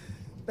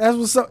 That's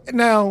what's up.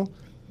 Now,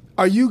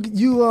 are you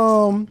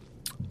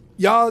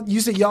y'all? You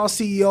said y'all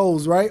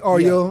CEOs, right? Or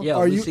Yeah,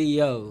 are we you?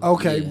 CEOs.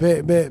 Okay.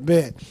 Yeah.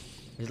 Bet.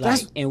 It's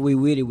That's- like, and we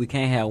with it, we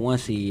can't have one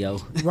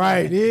CEO.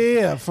 Right.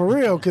 Yeah. For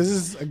real, because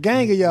it's a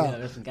gang of y'all. Yeah,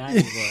 that's a gang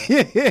of us.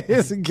 Yeah,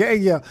 it's a gang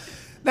of y'all.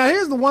 Now,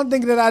 here's the one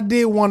thing that I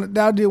did want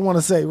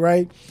to say,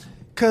 right?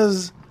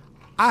 Because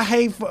I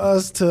hate for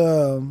us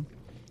to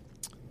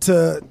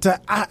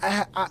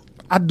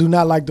I do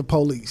not like the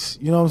police.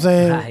 You know what I'm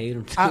saying? I hate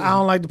 'em too. I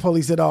don't like the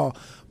police at all.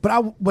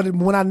 But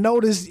when I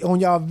noticed on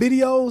y'all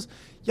videos,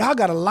 y'all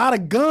got a lot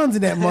of guns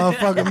in that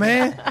motherfucker,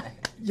 man.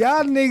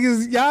 Y'all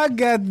niggas, y'all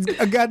got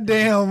a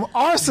goddamn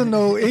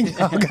arsenal in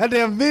y'all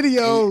goddamn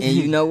videos. and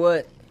you know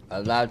what?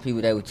 A lot of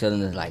people, they were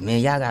telling us like,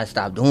 man, y'all gotta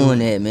stop doing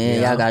that, man.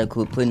 Yeah. Y'all gotta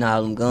quit putting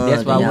all them guns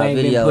That's why in we y'all ain't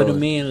been videos. putting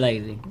them in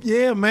lately.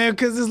 Yeah, man,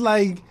 because it's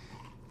like,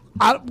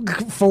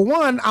 for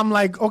one, I'm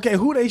like, okay,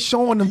 who they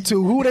showing them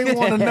to? Who they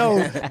want to know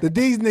that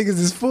these niggas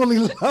is fully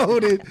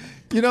loaded?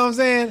 You know what I'm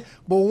saying?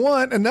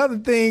 But another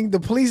thing, the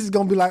police is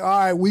gonna be like, all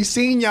right, we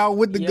seen y'all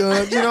with the Yeah.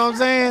 guns. You know what I'm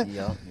saying?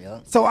 Yeah.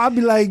 So I'd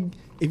be like,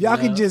 if y'all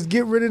Yeah. could just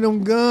get rid of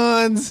them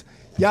guns,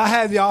 y'all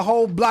have y'all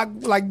whole block.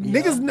 Like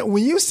niggas,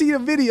 when you see the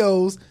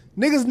videos,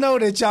 niggas know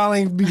that y'all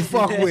ain't be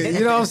fucked with.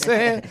 You know what I'm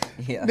saying?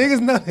 Yeah. Niggas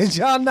know that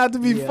y'all not to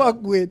be Yeah.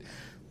 fucked with.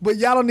 But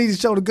y'all don't need to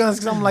show the guns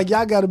because I'm like,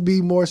 y'all got to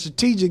be more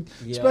strategic,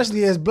 Yeah.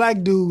 especially as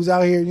black dudes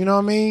out here. You know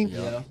what I mean?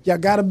 Yeah. Y'all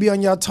got to be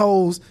on your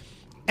toes.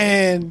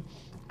 And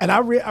I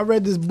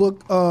read this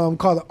book called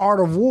The Art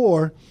of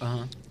War.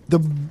 Uh-huh.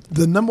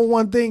 The number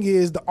one thing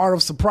is the art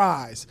of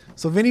surprise.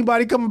 So if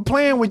anybody come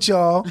playing with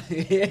y'all,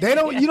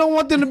 you don't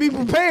want them to be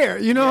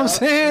prepared. You know what I'm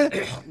saying?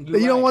 You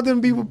don't right. want them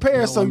to be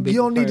prepared. So wanna be you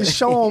don't need to prepared.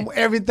 show them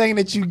everything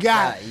that you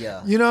got.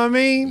 Yeah. You know what I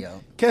mean? Yeah.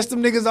 Catch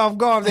them niggas off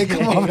guard if they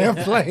come over there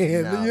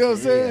playing. Nah, you know what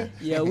I'm yeah. saying?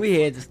 Yeah, we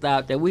had to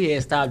stop that. We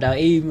had stopped out.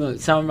 Even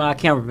some of our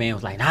cameraman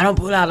was like, "Nah, don't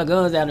pull out the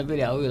guns out of the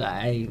video." We were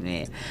like, "Hey,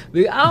 man."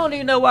 I don't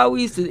even know why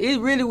we used to. It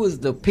really was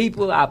the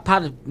people. I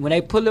probably when they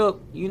pull up,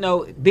 you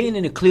know, being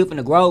in the cliff in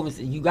the grove,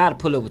 you got to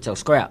pull up with your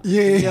scrap.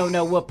 Yeah. You don't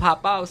know what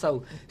pop out.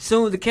 So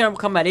soon as the camera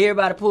come out,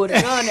 everybody pull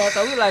the gun out.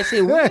 So we like,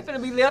 "Shit, we ain't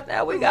finna be left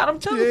out. We got them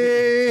too."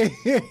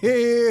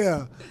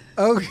 Yeah.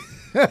 Okay.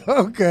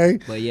 Okay.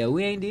 But yeah,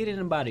 we ain't did it in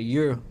about a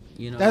year.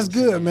 You know, That's what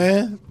I'm good, saying?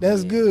 man.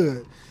 That's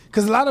good.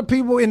 Because a lot of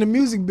people in the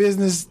music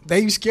business,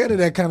 they scared of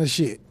that kind of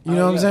shit. You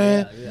know what I'm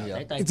saying? Yeah.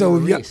 They think So you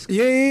a if you, risk.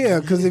 yeah.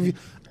 Because if you,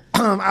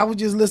 I was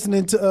just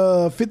listening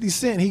to 50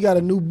 Cent. He got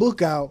a new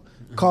book out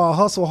called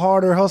Hustle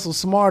Harder, Hustle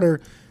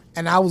Smarter.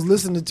 And I was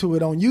listening to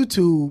it on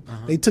YouTube.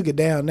 They took it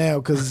down now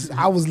because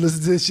I was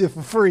listening to this shit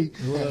for free.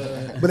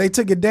 But they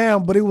took it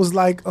down. But it was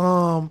like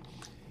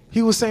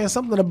he was saying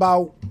something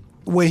about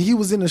when he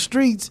was in the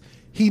streets,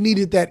 he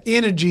needed that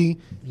energy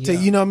to,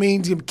 you know what I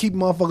mean, to keep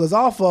motherfuckers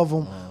off of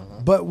him.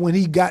 But when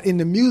he got in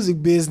the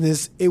music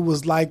business, it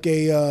was like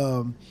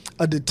a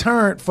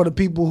deterrent for the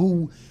people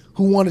who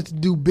wanted to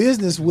do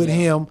business with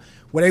him,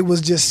 where they was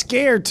just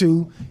scared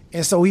to,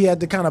 and so he had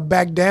to kind of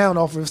back down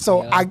off of it.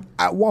 So Yeah.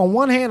 I on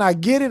one hand, I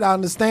get it, I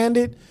understand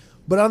it,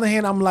 but on the other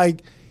hand, I'm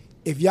like,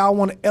 if y'all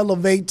want to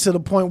elevate to the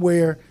point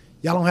where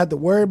y'all don't have to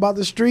worry about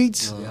the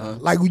streets,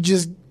 like we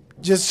just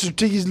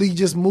strategically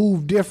just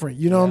move different.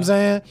 You know what I'm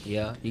saying?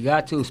 Yeah, you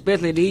got to,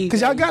 especially these.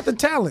 Because y'all days. got the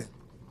talent.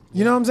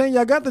 You know what I'm saying?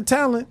 Y'all got the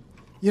talent.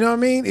 You know what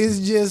I mean? It's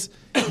just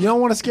you don't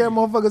want to scare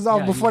motherfuckers off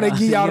Yeah, before you they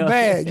give y'all the got-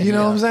 bag. You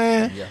know what I'm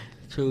saying? Yeah.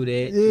 True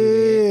that.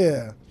 True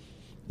that.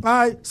 Yeah. All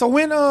right. So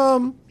when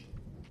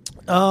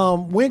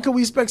can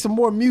we expect some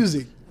more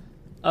music?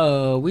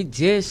 We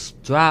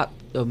just dropped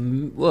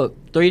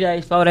 3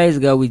 days, 4 days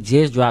ago. We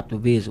just dropped the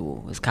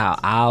visual. It's called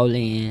All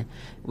In.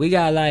 We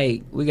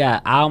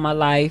got All My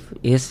Life.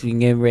 It's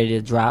getting ready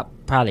to drop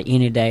probably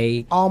any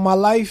day. All My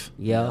Life?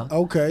 Yeah.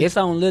 Okay. It's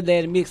on Lil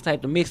Daddy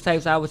mixtape. The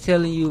mixtapes I was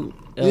telling you.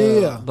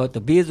 Yeah. But the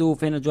visual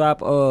finna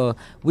drop.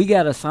 We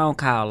got a song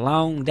called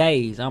Long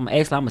Days. I'm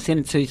gonna send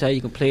it to you so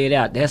you can play it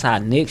out. That's our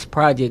next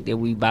project that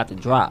we about to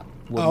drop.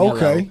 with Oh,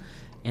 okay.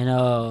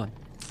 Mello. And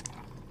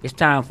it's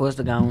time for us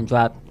to go and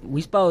drop.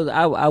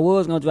 I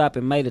was gonna drop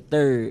it May the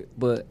 3rd,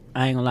 but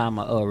I ain't gonna lie,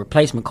 my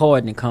replacement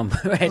card didn't come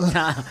right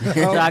time.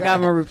 So I got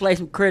my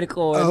replacement credit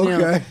card.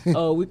 Okay.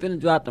 We finna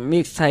drop the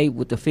mixtape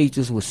with the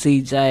features with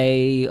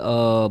CJ,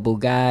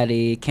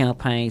 Bugatti,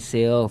 Campaign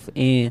Self,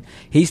 and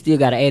he still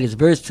gotta add his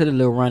verse to the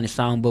Lil Running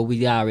song, but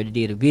we already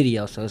did a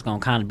video, so it's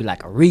gonna kinda be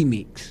like a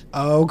remix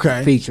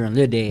Okay. featuring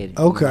Lil Daddy. You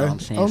know Okay. what I'm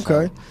saying?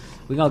 Okay. So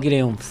we're gonna get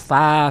him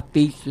 5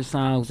 feature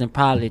songs and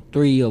probably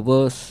 3 of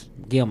us.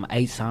 Give him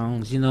 8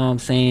 songs, you know what I'm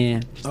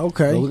saying?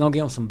 Okay. But we're gonna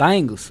give him some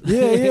bangers.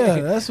 Yeah,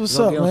 that's what's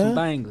We're up, gonna give him some man.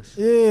 bangers.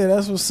 Yeah,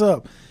 that's what's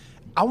up.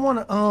 I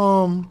want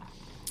to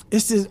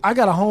it's this I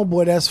got a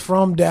homeboy that's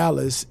from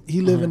Dallas.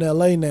 He live in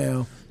LA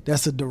now.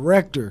 That's a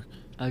director.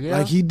 Oh, yeah?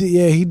 Like he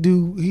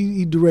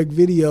direct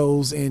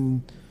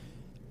videos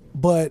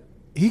but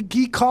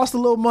he cost a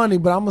little money,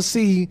 but I'm gonna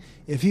see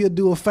if he'll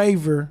do a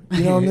favor.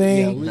 You know what I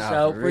Yeah, mean? we Nah,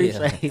 so for real.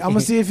 appreciate it. I'm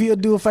gonna see if he'll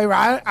do a favor.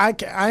 I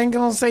ain't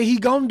gonna say he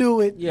gonna do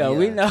it. Yeah,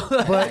 we know.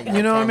 But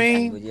you know what I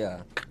mean?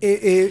 Yeah.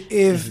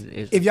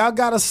 If y'all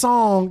got a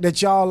song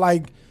that y'all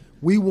like,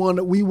 we want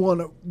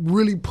to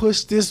really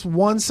push this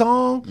one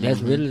song.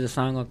 That's really the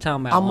song I'm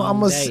talking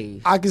about.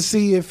 I can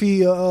see if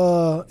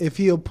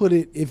he'll put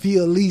it, if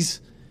he'll at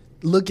least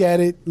look at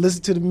it,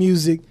 listen to the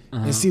music,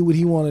 and see what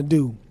he want to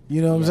do.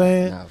 You know what I'm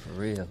saying? Nah, for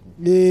real.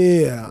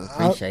 Yeah,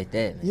 Appreciate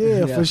that, man. Yeah,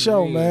 Yeah, for for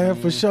sure, real, man,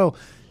 man. for sure.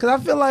 Cause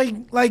I feel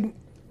like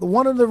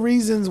one of the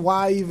reasons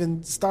why I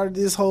even started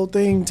this whole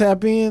thing,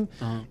 Tap In,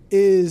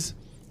 is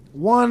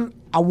one,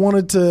 I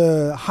wanted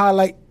to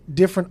highlight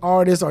different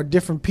artists or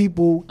different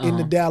people in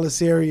the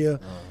Dallas area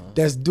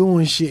that's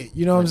doing shit.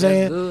 You know what I'm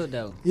saying? That's good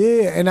though.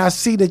 Yeah, and I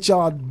see that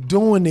y'all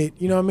doing it.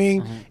 You know what I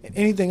mean? And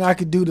anything I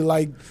could do to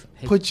like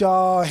put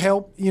y'all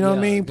help. You know what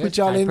I mean? Put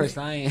y'all in.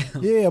 I am.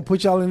 Yeah,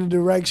 put y'all in the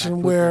direction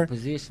Put where. you in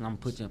position. I'm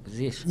put you in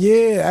position.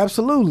 Yeah,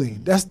 absolutely.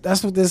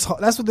 That's what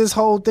this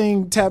whole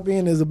thing Tap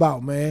In is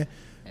about, man.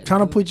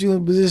 Trying to put you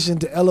in position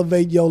to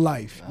elevate your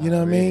life. You know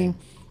what I mean?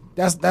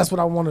 That's what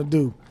I want to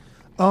do.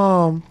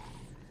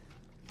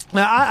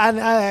 Now I'd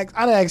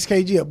ask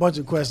KG a bunch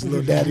of questions,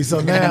 little daddy.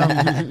 So now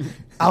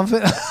I'm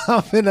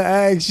finna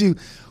ask you,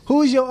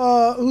 who's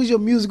your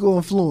musical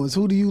influence?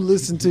 Who do you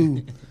listen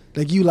to?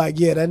 Like you like,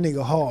 yeah, that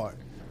nigga hard.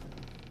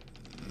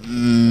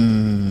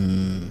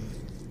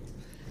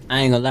 I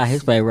ain't gonna lie,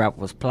 his favorite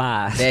rapper was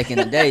Plies. Back in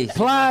the day,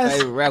 Plies. my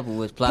favorite rapper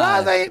was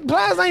Plies.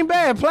 Plies ain't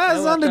bad. Plies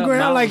is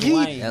underground. Like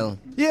Oh,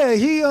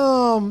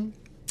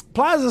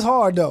 Plies is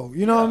hard though.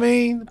 You know what I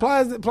mean?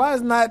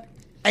 Plies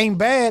ain't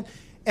bad.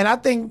 And I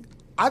think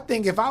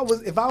if I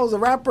was a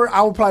rapper,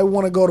 I would probably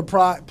want to go to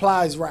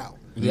Plies route.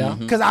 Yeah.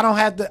 Cause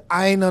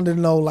I ain't under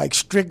no like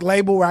strict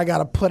label where I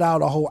gotta put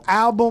out a whole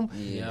album.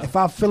 Yeah. If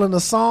I'm feeling a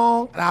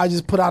song, I'll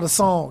just put out a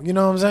song. You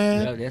know what I'm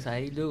saying? Yeah, that's how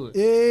he do it.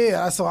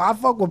 Yeah. So I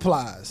fuck with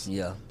Plies.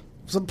 yeah.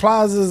 So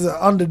Plies is an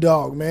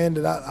underdog, man,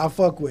 that I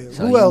fuck with.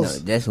 So, Who else?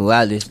 That's who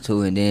I listen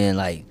to, and then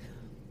like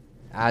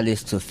I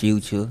listen to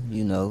Future.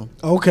 You know,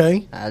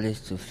 Okay. I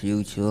listen to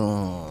Future.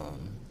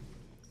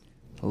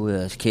 Who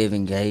else?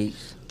 Kevin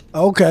Gates.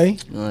 Okay.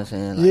 You know what I'm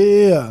saying? Like,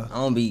 Yeah. I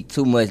don't be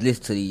too much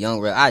listen to the young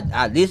rap.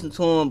 I listen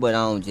to them, but I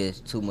don't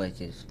just too much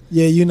just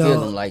Yeah, you feel them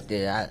know. like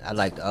that. I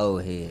like the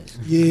old heads.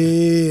 I ain't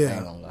Yeah.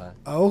 gonna lie.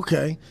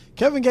 Okay.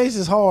 Kevin Gates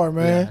is hard,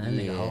 man. That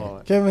nigga Yeah.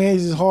 hard. Kevin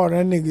Gates is hard.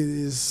 That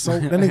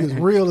nigga's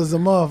real as a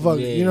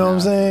motherfucker. Yeah, you know what I'm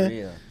Nah, saying? for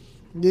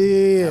real.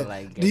 Yeah. I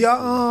like do Gates,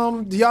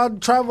 y'all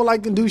travel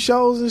like and do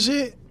shows and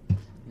shit?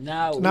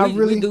 No, Not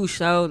really? we do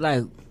shows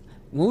like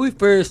when we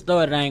first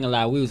started. I ain't gonna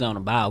lie, we was on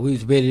the ball. We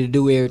was ready to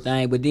do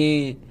everything, but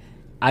then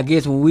I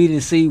guess when we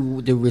didn't see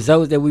the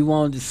results that we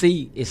wanted to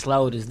see, it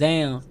slowed us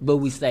down. But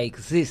we stayed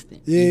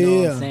consistent. You know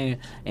what Yeah. I'm saying?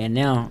 And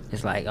now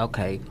it's like,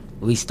 okay,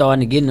 we starting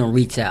to get them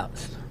reach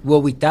outs.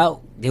 What we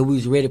thought that we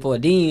was ready for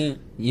then,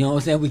 you know what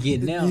I'm saying? We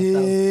getting now. So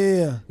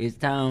Yeah. it's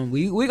time.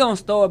 We gonna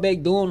start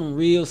back doing them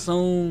real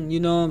soon. You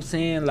know what I'm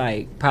saying?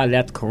 Like probably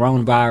after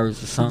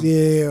coronavirus or something.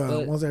 Yeah.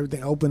 But- Once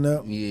everything opened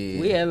up.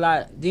 Yeah. We had a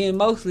lot. Then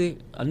mostly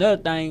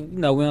another thing,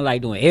 we don't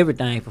like doing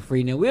everything for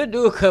free. Now we'll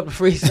do a couple of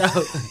free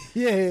shows.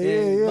 Yeah, And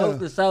yeah, most yeah. of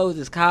the shows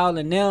is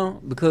calling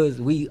now because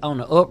we on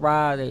the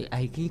upride.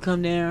 Hey, can you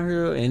come down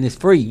here? And it's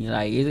free.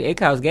 Like it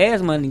costs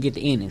gas money to get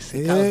the innings.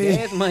 It costs Yeah.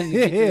 gas money to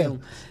get Yeah. to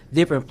them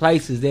different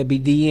places that be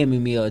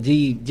DMing me or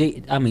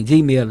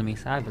Gmailing me.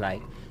 So I be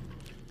like,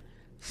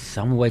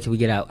 so I'm gonna wait till we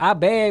get out. I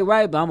bag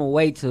right, but I'm gonna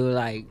wait till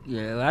like,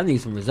 I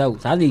need some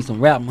results. I need some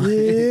rap money.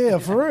 Yeah,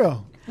 for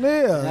real.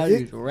 Yeah. I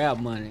need some rap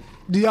money.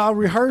 Do y'all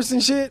rehearse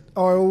and shit?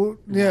 Or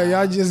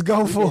y'all just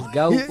go for Just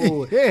go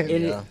for it. Yeah.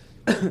 And Yeah.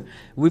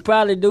 we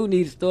probably do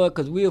need to start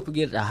because we'll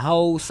forget the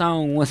whole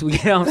song once we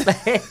get on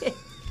stage.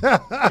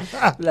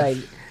 Like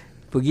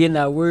forgetting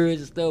our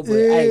words and stuff. But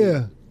hey,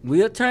 Yeah.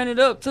 we'll turn it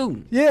up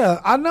too.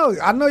 Yeah, I know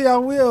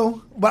y'all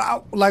will,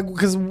 but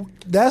because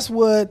that's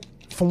what,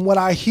 from what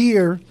I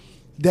hear,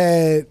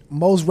 that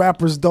most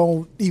rappers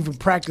don't even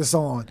practice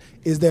on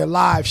is their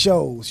live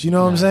shows. You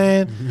know what I'm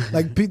saying?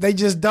 Like they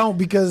just don't,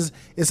 because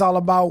it's all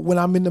about when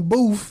I'm in the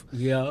booth,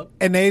 Yeah.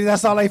 and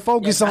that's all they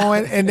focus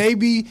on, and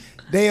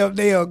they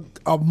are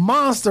a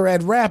monster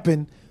at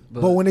rapping,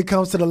 but when it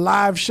comes to the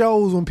live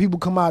shows, when people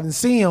come out and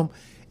see them,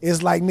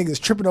 it's like niggas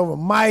tripping over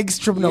mics,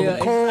 tripping over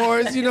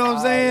chords. You know what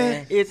I'm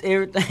saying? It's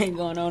everything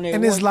going on there.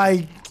 And it's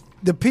like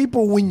the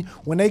people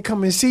when they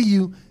come and see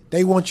you,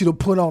 they want you to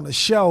put on a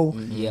show,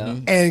 Yeah.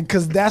 and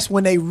because that's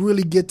when they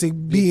really get to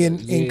be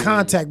in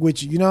contact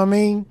with you. You know what I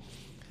mean?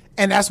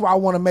 And that's why I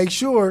want to make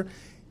sure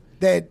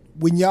that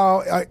when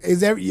y'all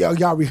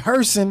y'all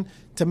rehearsing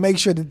to make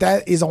sure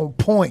that is on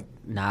point.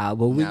 Nah,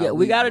 but we Nah, got to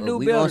we do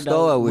gonna better. start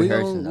though.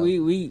 rehearsing,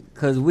 though.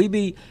 Because we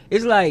be.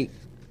 It's like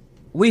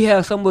we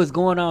have so much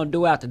going on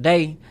throughout the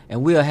day,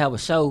 and we'll have a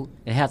show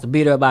and have to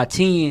be there by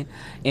 10,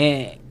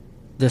 and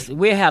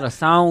we had a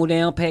song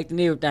down packed and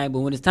everything, but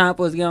when it's time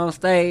for us to get on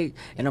stage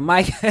and the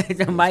mic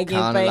the mic get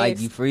Kind of like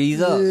fast, you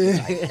freeze up.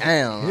 Yeah. Like,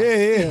 damn.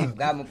 Yeah.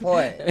 Got my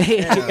point.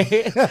 he's Damn.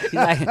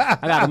 like, I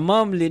gotta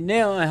mumble it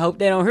now. I hope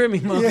they don't hear me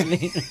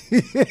mumbling.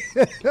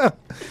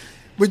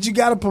 But you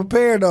gotta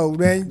prepare though,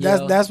 man.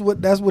 Yeah. That's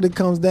what it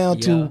comes down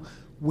Yeah. to.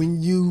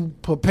 When you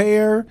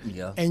prepare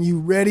Yeah. and you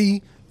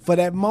ready for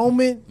that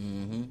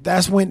moment,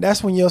 that's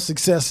when your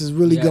success is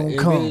really Yeah, gonna it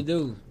come. really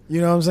do.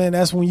 You know what I'm saying?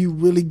 That's when you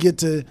really get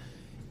to,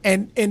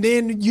 and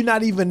then you're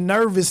not even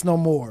nervous no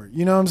more.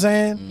 You know what I'm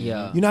saying?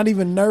 Yeah. You're not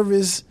even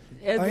nervous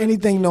Yeah, or but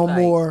anything no like-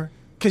 more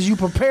because you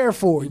prepare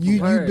for it. You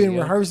You've prepare, been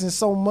yeah. rehearsing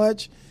so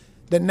much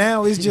that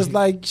now it's just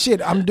like shit.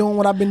 I'm doing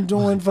what I've been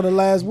doing for the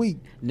last week.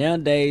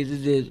 Nowadays,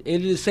 it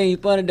just seems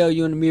funny though.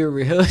 You in the mirror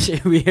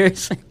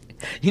rehearsing.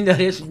 You know,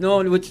 that's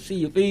normally what you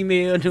see a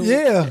female doing.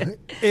 Yeah,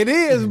 it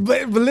is.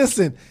 But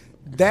listen,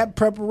 that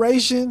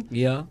preparation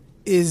Yeah.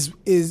 is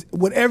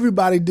what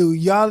everybody do.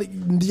 Y'all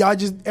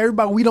just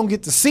everybody. We don't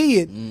get to see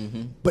it,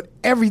 but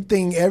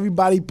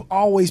everybody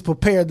always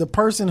prepared. The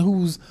person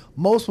who's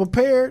most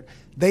prepared,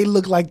 they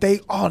look like they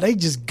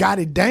just got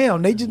it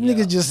down. They just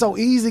niggas just so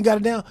easy got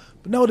it down.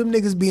 But no, them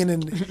niggas being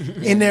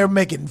in there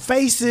making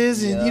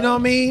faces and you know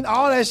what I mean,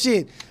 all that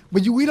shit.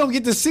 But we don't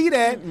get to see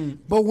that.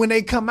 But when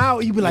they come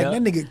out, you be like, Yeah.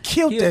 that nigga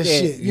killed that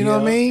shit. You know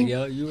what I mean?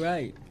 Yeah, you're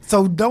right.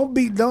 So don't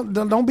be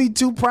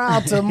too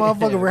proud to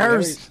motherfucking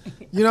rehearse.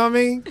 You know what I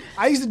mean?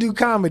 I used to do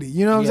comedy.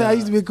 You know what I'm saying? I Yeah.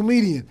 used to be a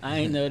comedian. I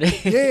ain't know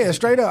that. Yeah,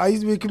 straight up. I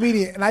used to be a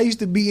comedian, and I used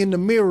to be in the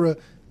mirror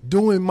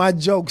doing my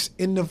jokes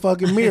in the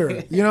fucking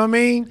mirror. You know what I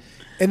mean?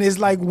 And it's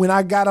like when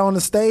I got on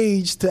the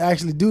stage to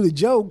actually do the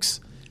jokes,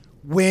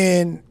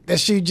 when that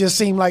shit just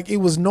seemed like it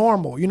was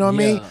normal. You know what I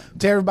mean? Yeah.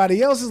 To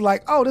everybody else, it's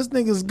like, oh, this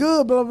nigga's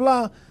good, blah,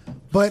 blah, blah.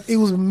 But it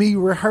was me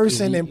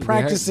rehearsing and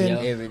practicing. Yeah.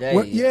 Every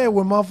day.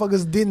 When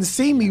motherfuckers didn't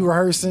see me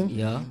rehearsing.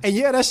 Yeah. And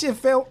yeah, that shit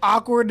felt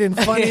awkward and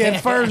funny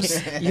at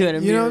first. You in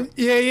the You know? mirror.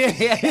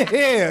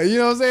 Yeah. You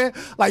know what I'm saying?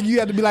 Like you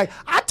had to be like,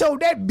 I told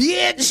that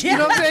bitch. You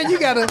know what I'm saying?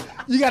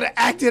 You gotta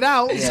act it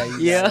out.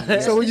 Yeah.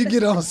 So when you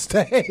get on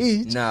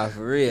stage, Nah,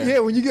 for real. yeah,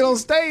 when you get on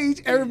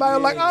stage,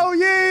 everybody like, oh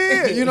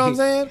yeah. You know what I'm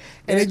saying?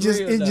 And That's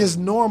real, it's just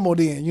normal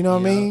then. You know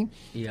what I Yeah. mean?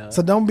 Yeah.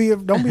 So don't be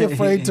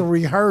afraid to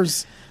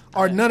rehearse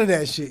or none of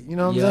that shit. You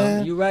know what I'm Yeah,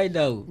 saying? you're right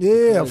though.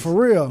 Yeah, Because for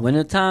real. When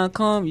the time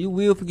comes, you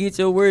will forget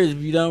your words if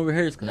you don't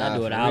rehearse. Cause I Nah,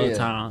 do it for all the real.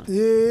 time.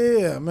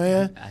 Yeah,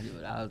 man. I do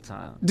it all the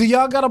time. Do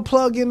y'all got a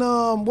plug in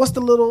what's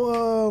the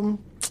little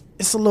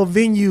it's a little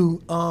venue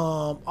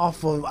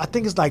off of I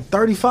think it's like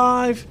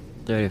 35?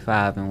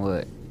 35 and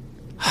what?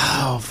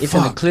 Oh It's in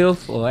the fuck.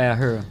 cliff or out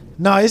here?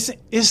 No, it's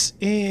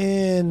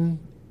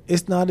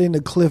not in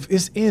the cliff.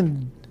 It's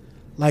in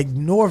like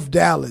North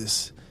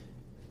Dallas.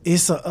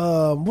 It's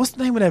a what's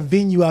the name of that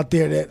venue out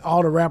there that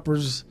all the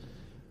rappers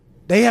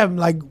they have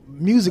like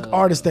music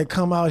artists that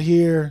come out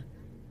here.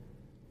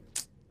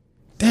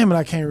 Damn it,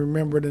 I can't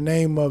remember the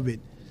name of it.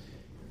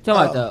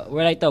 Talking about the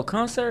where they throw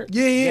concert?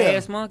 Yeah.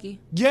 Gas Monkey?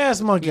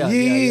 Gas Monkey.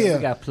 Yeah.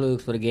 We got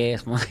plugs for the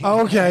Gas Monkey.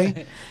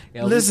 Okay.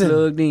 Yeah, Listen. we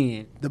plugged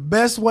in. The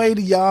best way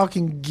that y'all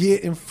can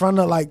get in front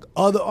of like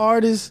other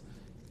artists,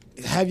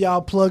 have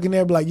y'all plug in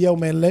there, be like, yo,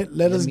 man, let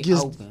us me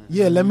just open.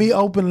 let me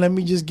open, let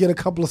me just get a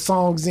couple of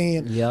songs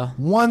in. Yeah.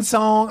 One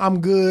song,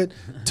 I'm good.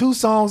 Two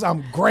songs,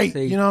 I'm great.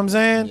 See. You know what I'm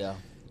saying? Yeah.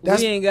 That's-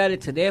 We ain't got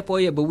it to that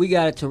point yet, but we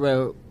got it to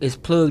where it's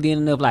plugged in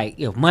enough. Like,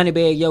 if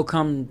Moneybag Yo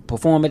come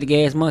perform at the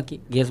Gas Monkey,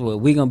 guess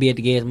what? We gonna be at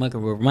the Gas Monkey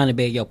with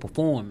Moneybag Yo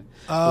performing.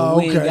 Oh, But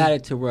we okay. ain't got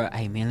it to where,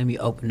 hey, man, let me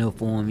open up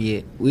for him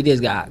yet. We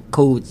just got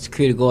cool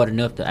security guard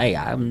enough to, hey,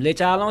 I'm gonna let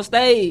y'all on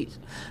stage.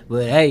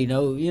 But, hey, you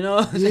know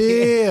what I'm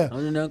saying? Yeah. I'm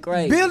doing nothing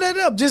crazy. Build that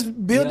up.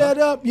 Just build Yeah. that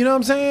up. You know what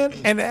I'm saying?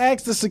 And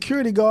ask the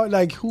security guard,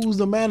 like, who's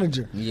the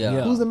manager?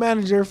 Yeah. Who's the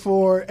manager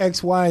for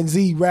X, Y, and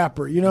Z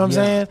rapper? You know what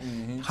I'm Yeah.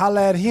 saying?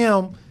 Holla at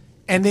him.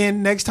 And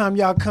then next time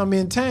y'all come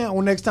in town,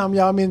 or next time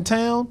y'all in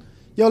town,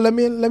 yo, let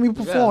me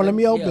perform. Let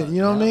me open.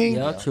 You know what I mean?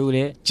 Yeah, true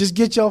that. Just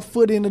get your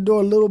foot in the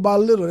door little by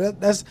little.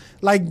 That's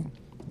like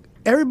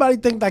everybody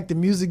think like the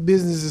music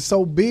business is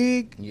so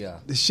big. Yeah.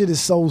 The shit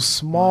is so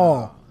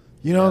small.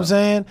 You know what I'm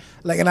saying?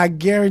 Like, and I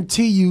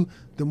guarantee you,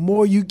 the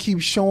more you keep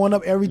showing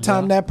up every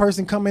time that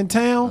person come in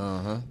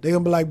town, they're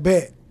gonna be like,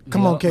 bet.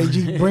 Come on,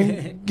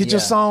 KG, get your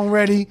Yeah. song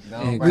ready.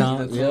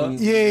 No, Yeah.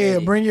 Yeah,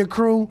 bring your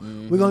crew.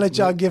 We're gonna let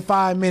y'all get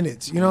 5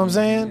 minutes. You know what I'm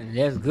saying?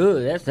 That's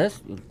good.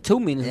 That's 2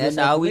 minutes. That's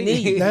enough all for we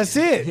me. need. That's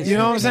it. You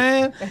know what I'm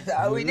saying? That's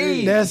all we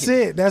need. That's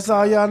it. That's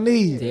all y'all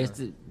need. Just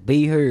to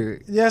be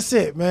heard. That's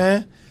it,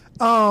 man.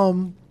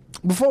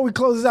 Before we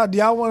close this out, do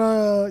y'all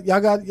wanna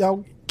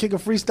y'all kick a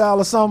freestyle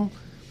or something?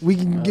 We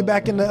can get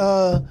back in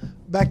the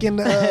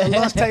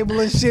lunch table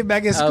and shit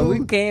back in Oh, school.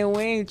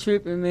 we ain't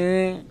tripping,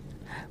 man.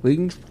 We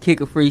can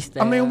kick a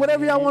freestyle. I mean,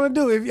 whatever y'all want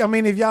to do. If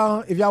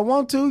y'all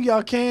want to,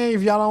 y'all can.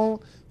 If y'all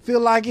don't feel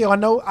like it, I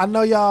know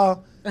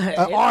y'all It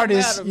don't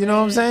artists. matter, you know what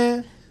I'm man.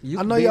 saying? You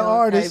I can know be you're on-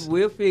 artists. Hey,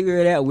 we'll figure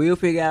it out. We'll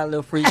figure out a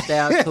little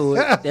freestyle to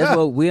it. That's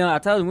what we don't. I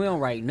told you we don't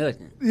write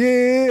nothing.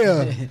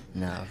 Yeah.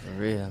 Nah, for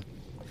real.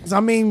 So,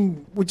 I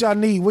mean, what y'all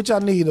need? What y'all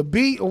need? A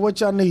beat or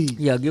what y'all need?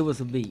 Yeah, give us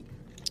a beat.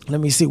 Let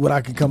me see what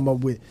I can come up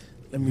with.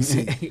 Let me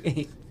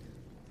see.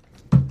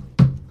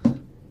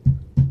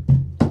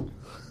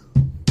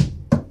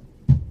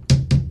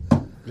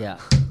 Yeah.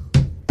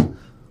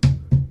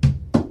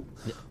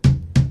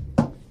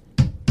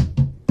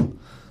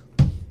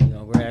 You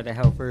gonna grab the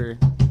helper?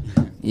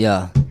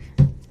 Yeah.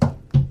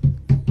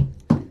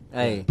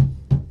 Hey.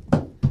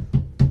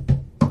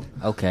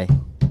 Okay.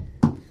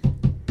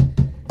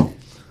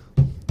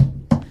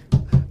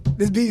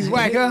 This beat is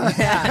whack, huh?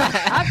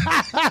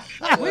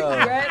 We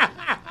can grab.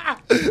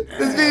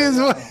 This beat is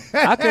whack.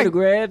 I could have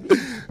grabbed.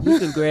 You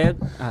could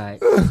grab. All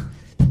right.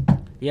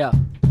 Yeah.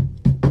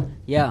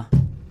 Yeah.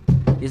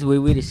 This we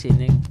with this shit,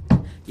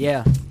 nigga.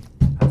 Yeah.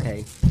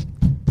 Okay.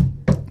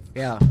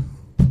 Yeah.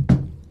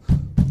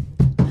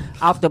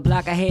 Off the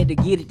block, I had to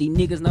get it. These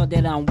niggas know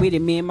that I'm with it.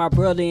 Me and my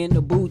brother in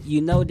the booth,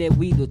 you know that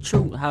we the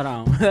truth. Hold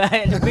on. I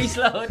had to be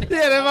slow.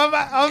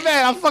 Yeah, I'm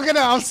mad. I'm fucking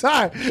up. I'm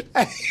sorry.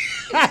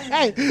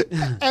 Hey,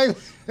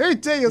 let me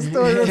tell you a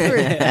story real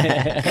quick.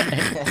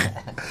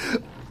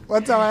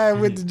 One time I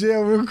went to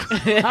jail real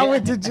quick. I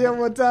went to jail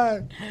one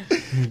time,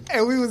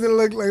 and we was in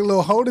like a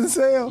little holding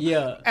cell.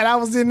 Yeah. And I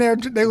was in there.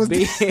 They was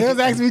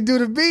asking me to do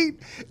the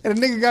beat, and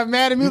the nigga got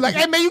mad at me. He was like,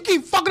 "Hey man, you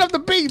keep fucking up the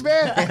beat,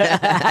 man."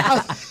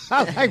 I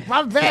was like,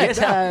 "My bad." That's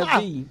how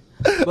it be.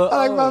 But,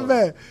 I like my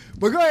bad.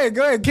 But go ahead,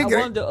 kick I it.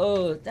 wanted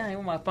to dang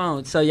with my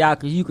phone so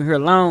you can hear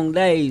Long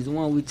Days, the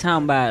one we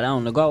talking about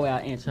on the Go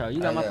Out intro.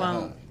 You got my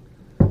phone?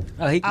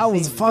 Oh, he can I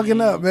was see me, fucking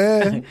man. up,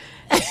 man.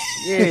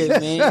 Yeah,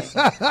 man.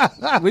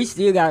 we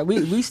still give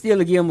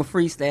him a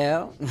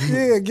freestyle.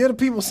 Yeah, give the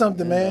people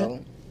something,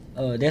 man.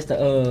 That's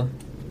the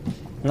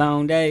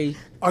Long Days.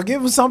 Or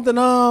give them something.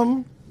 You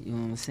know what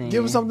I'm saying?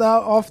 Give them something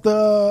out off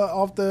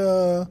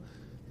the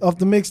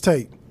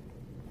mixtape.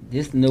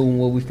 This the new one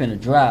what we finna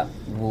drop.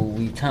 What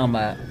we talking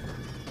about?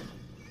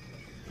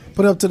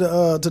 Put it up to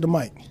the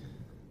mic.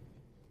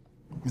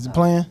 Is it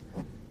playing?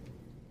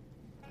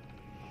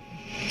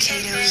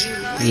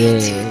 Yeah,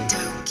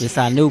 it's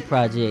our new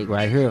project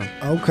right here.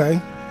 Okay.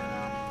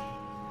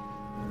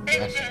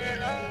 It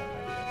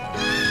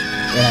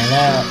ain't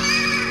loud.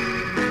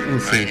 Let me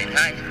see.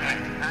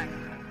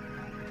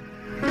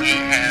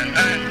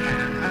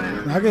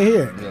 I can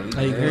hear it.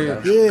 Oh, you hear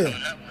it? Yeah.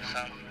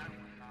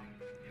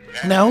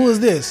 Now who is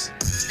this?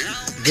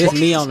 That's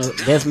me on the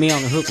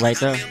hook right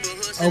there.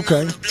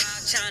 Okay.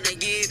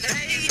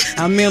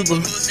 I remember.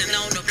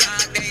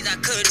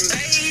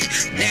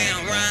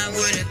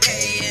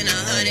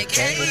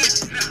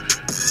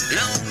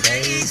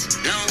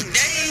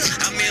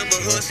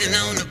 Hustling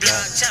on the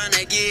block,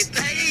 tryna get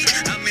paid.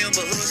 I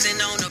remember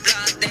hustling on the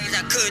block, days I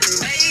couldn't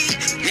make.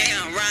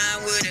 Now I'm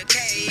riding with a K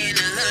and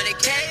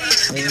 100K.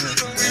 Never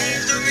from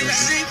rags to rich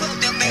sleep, fuck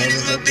them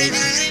baddest little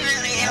bitches. And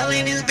now they all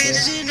in this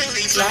bitches, and now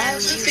they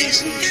flies and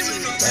fishes.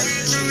 Never from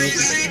rags to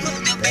rich sleep, fuck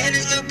them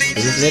baddest little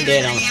bitches. Just let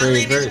that on the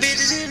first verse.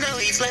 Bitches, and now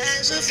he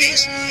flies and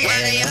fishing. Why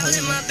they all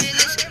in my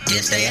business?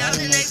 Yes, they all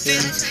in their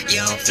feelings.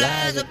 Young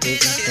flies a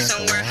bitch, sitting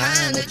somewhere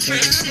high in the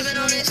trees. Sipping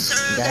on that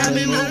sun, got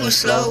me moving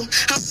slow.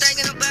 I'm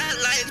thinking about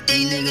life,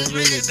 these niggas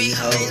really be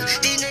hoes.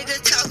 These niggas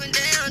talking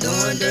down,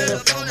 doing dirt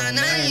up on our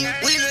name.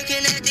 We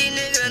looking at these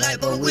niggas like,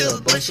 but we'll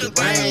bust your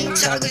brain.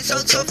 Talking so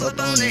tough up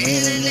on the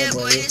internet,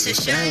 boy, it's a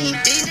shame.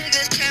 These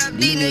niggas cap,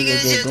 these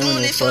niggas just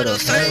doing it for the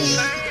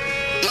fame.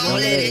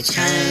 Won't let it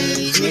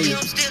change me.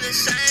 I'm still the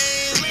same.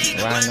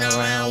 Riding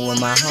around with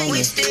my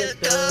homies.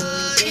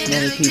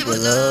 Many people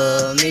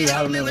love me.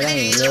 I remember they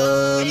ain't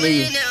love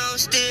me.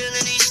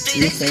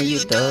 Listen, you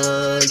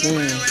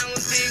thuggin'.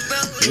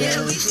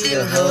 Yeah, we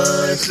still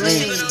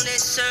hustling.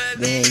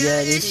 Man,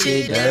 yeah, this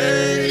shit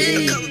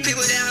dirty.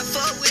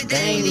 They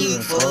ain't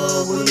even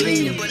fuck with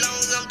me.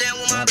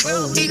 My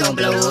bro, he gon'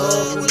 blow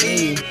up with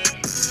me.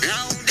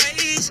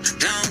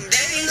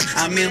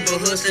 I remember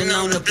hustling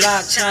on the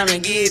block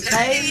tryna get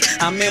paid.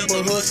 I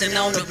remember hustling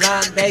on the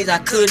block days I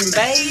couldn't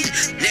bathe.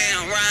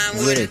 Now I'm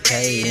riding with a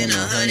K and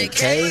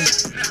 100K.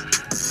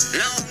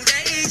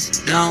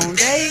 Long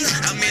days.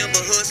 I remember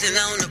hustling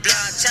on the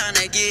block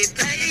tryna get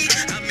paid.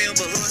 I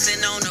remember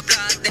hustling on the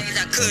block days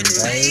I couldn't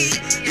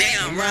bathe.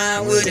 Now I'm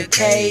riding with a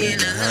K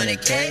and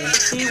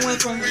 100K. He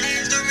went from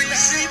rags to rich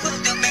sleep, fuck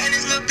the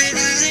baddest little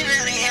bitches, and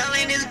now they hell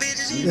in this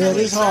bitches. Yeah,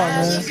 this hard,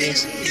 man.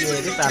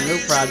 Yeah, this our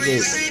new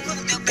project.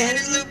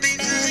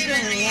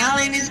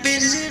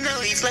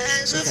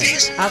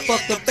 I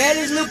fuck the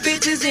baddest little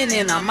bitches and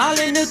then I'm all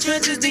in the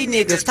trenches. These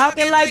niggas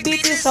talking like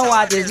bitches, so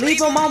I just leave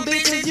them on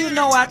bitches. You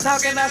know I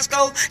talk and I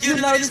scope, you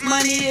know this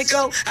money it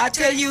go. I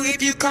tell you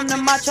if you come to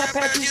my trap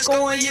house, you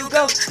score and you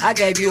go. I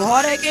gave you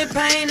heartache and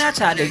pain, I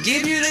tried to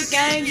give you the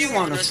game. You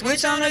wanna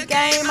switch on the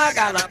game, I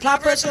gotta apply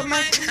pressure,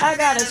 man. I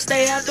gotta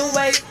stay out the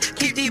way,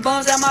 keep these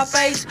bums out my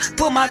face,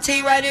 put my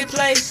T right in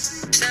place.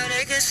 So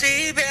they can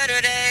see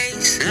better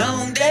days.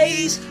 Long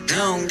days,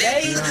 long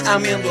days. I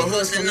remember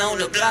hustling on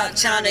the block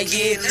trying to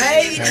get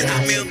paid.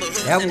 I remember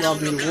That one gonna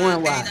be the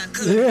one why.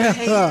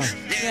 Yeah.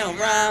 Now I'm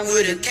riding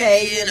with a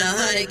K and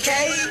 100K.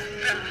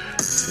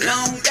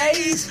 Long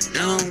days,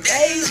 long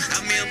days.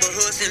 I remember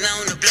hustling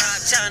on the block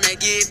trying to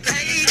get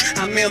paid.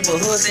 I remember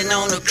hustling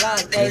on the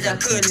block days I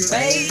couldn't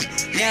bathe.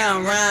 Now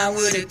I'm riding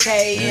with a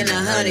K and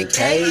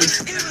 100K.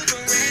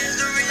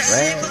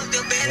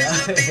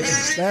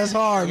 That's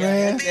hard,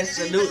 man.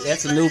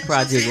 That's a new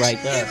project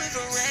right there.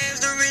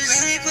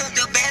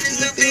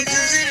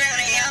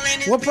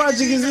 What project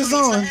is this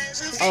on?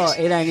 Oh,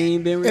 it ain't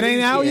even been released. It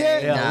ain't out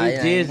yet? Yeah, Nah, we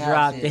it ain't just out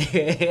dropped yet.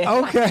 it.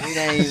 Okay. It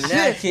ain't even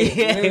that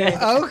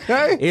shit.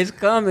 Okay. It's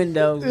coming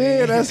though.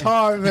 Yeah, that's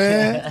hard,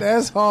 man.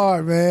 That's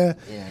hard, man.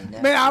 Yeah,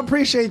 nah. Man, I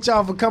appreciate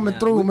y'all for coming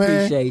through, we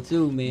man. Appreciate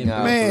you, man.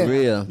 Nah, Man, for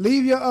real.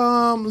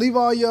 leave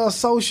all your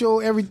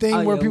social, everything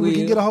Oh, where yeah, people we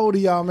can will. get a hold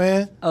of y'all,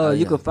 man. You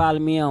yeah. can follow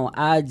me on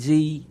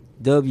IG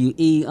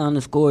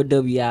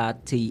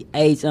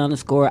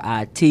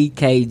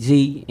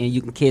WE_WITH_ITKG, and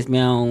you can catch me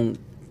on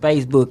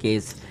Facebook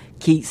as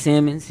Keith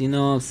Simmons. You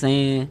know what I'm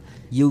saying?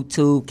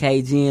 YouTube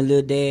KG and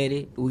Lil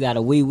Daddy. We got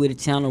a We With It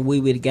channel, We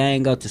With It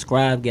gang. Go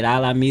subscribe, get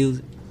all our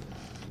music.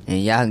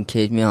 And y'all can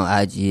catch me on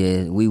IG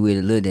as We With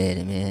It Lil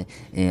Daddy, man.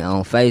 And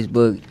on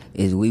Facebook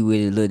is We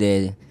With It Lil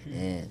Daddy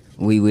and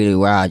We With It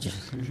Rogers.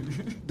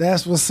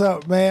 That's what's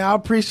up, man. I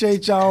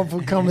appreciate y'all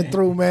for coming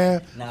through,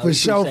 man. Nah, For we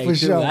sure, appreciate for you.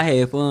 sure. I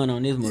had fun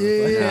on this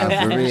motherfucker. Yeah,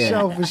 Nah, for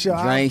real. for sure.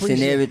 I Drinks and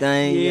appreciate it.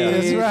 everything.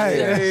 That's right.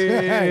 That's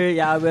right.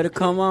 Y'all better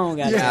come on,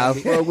 guys. Y'all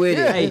fuck with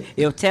it. Hey,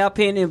 if Tap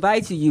In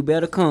invites you, you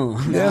better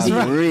come. That's Nah,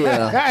 right. for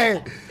real.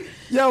 Hey,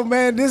 yo,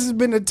 man, this has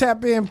been the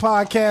Tap In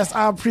Podcast.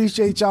 I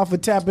appreciate y'all for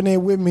tapping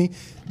in with me.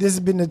 This has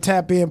been the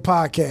Tap In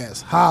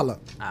Podcast. Holla.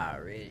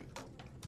 Already.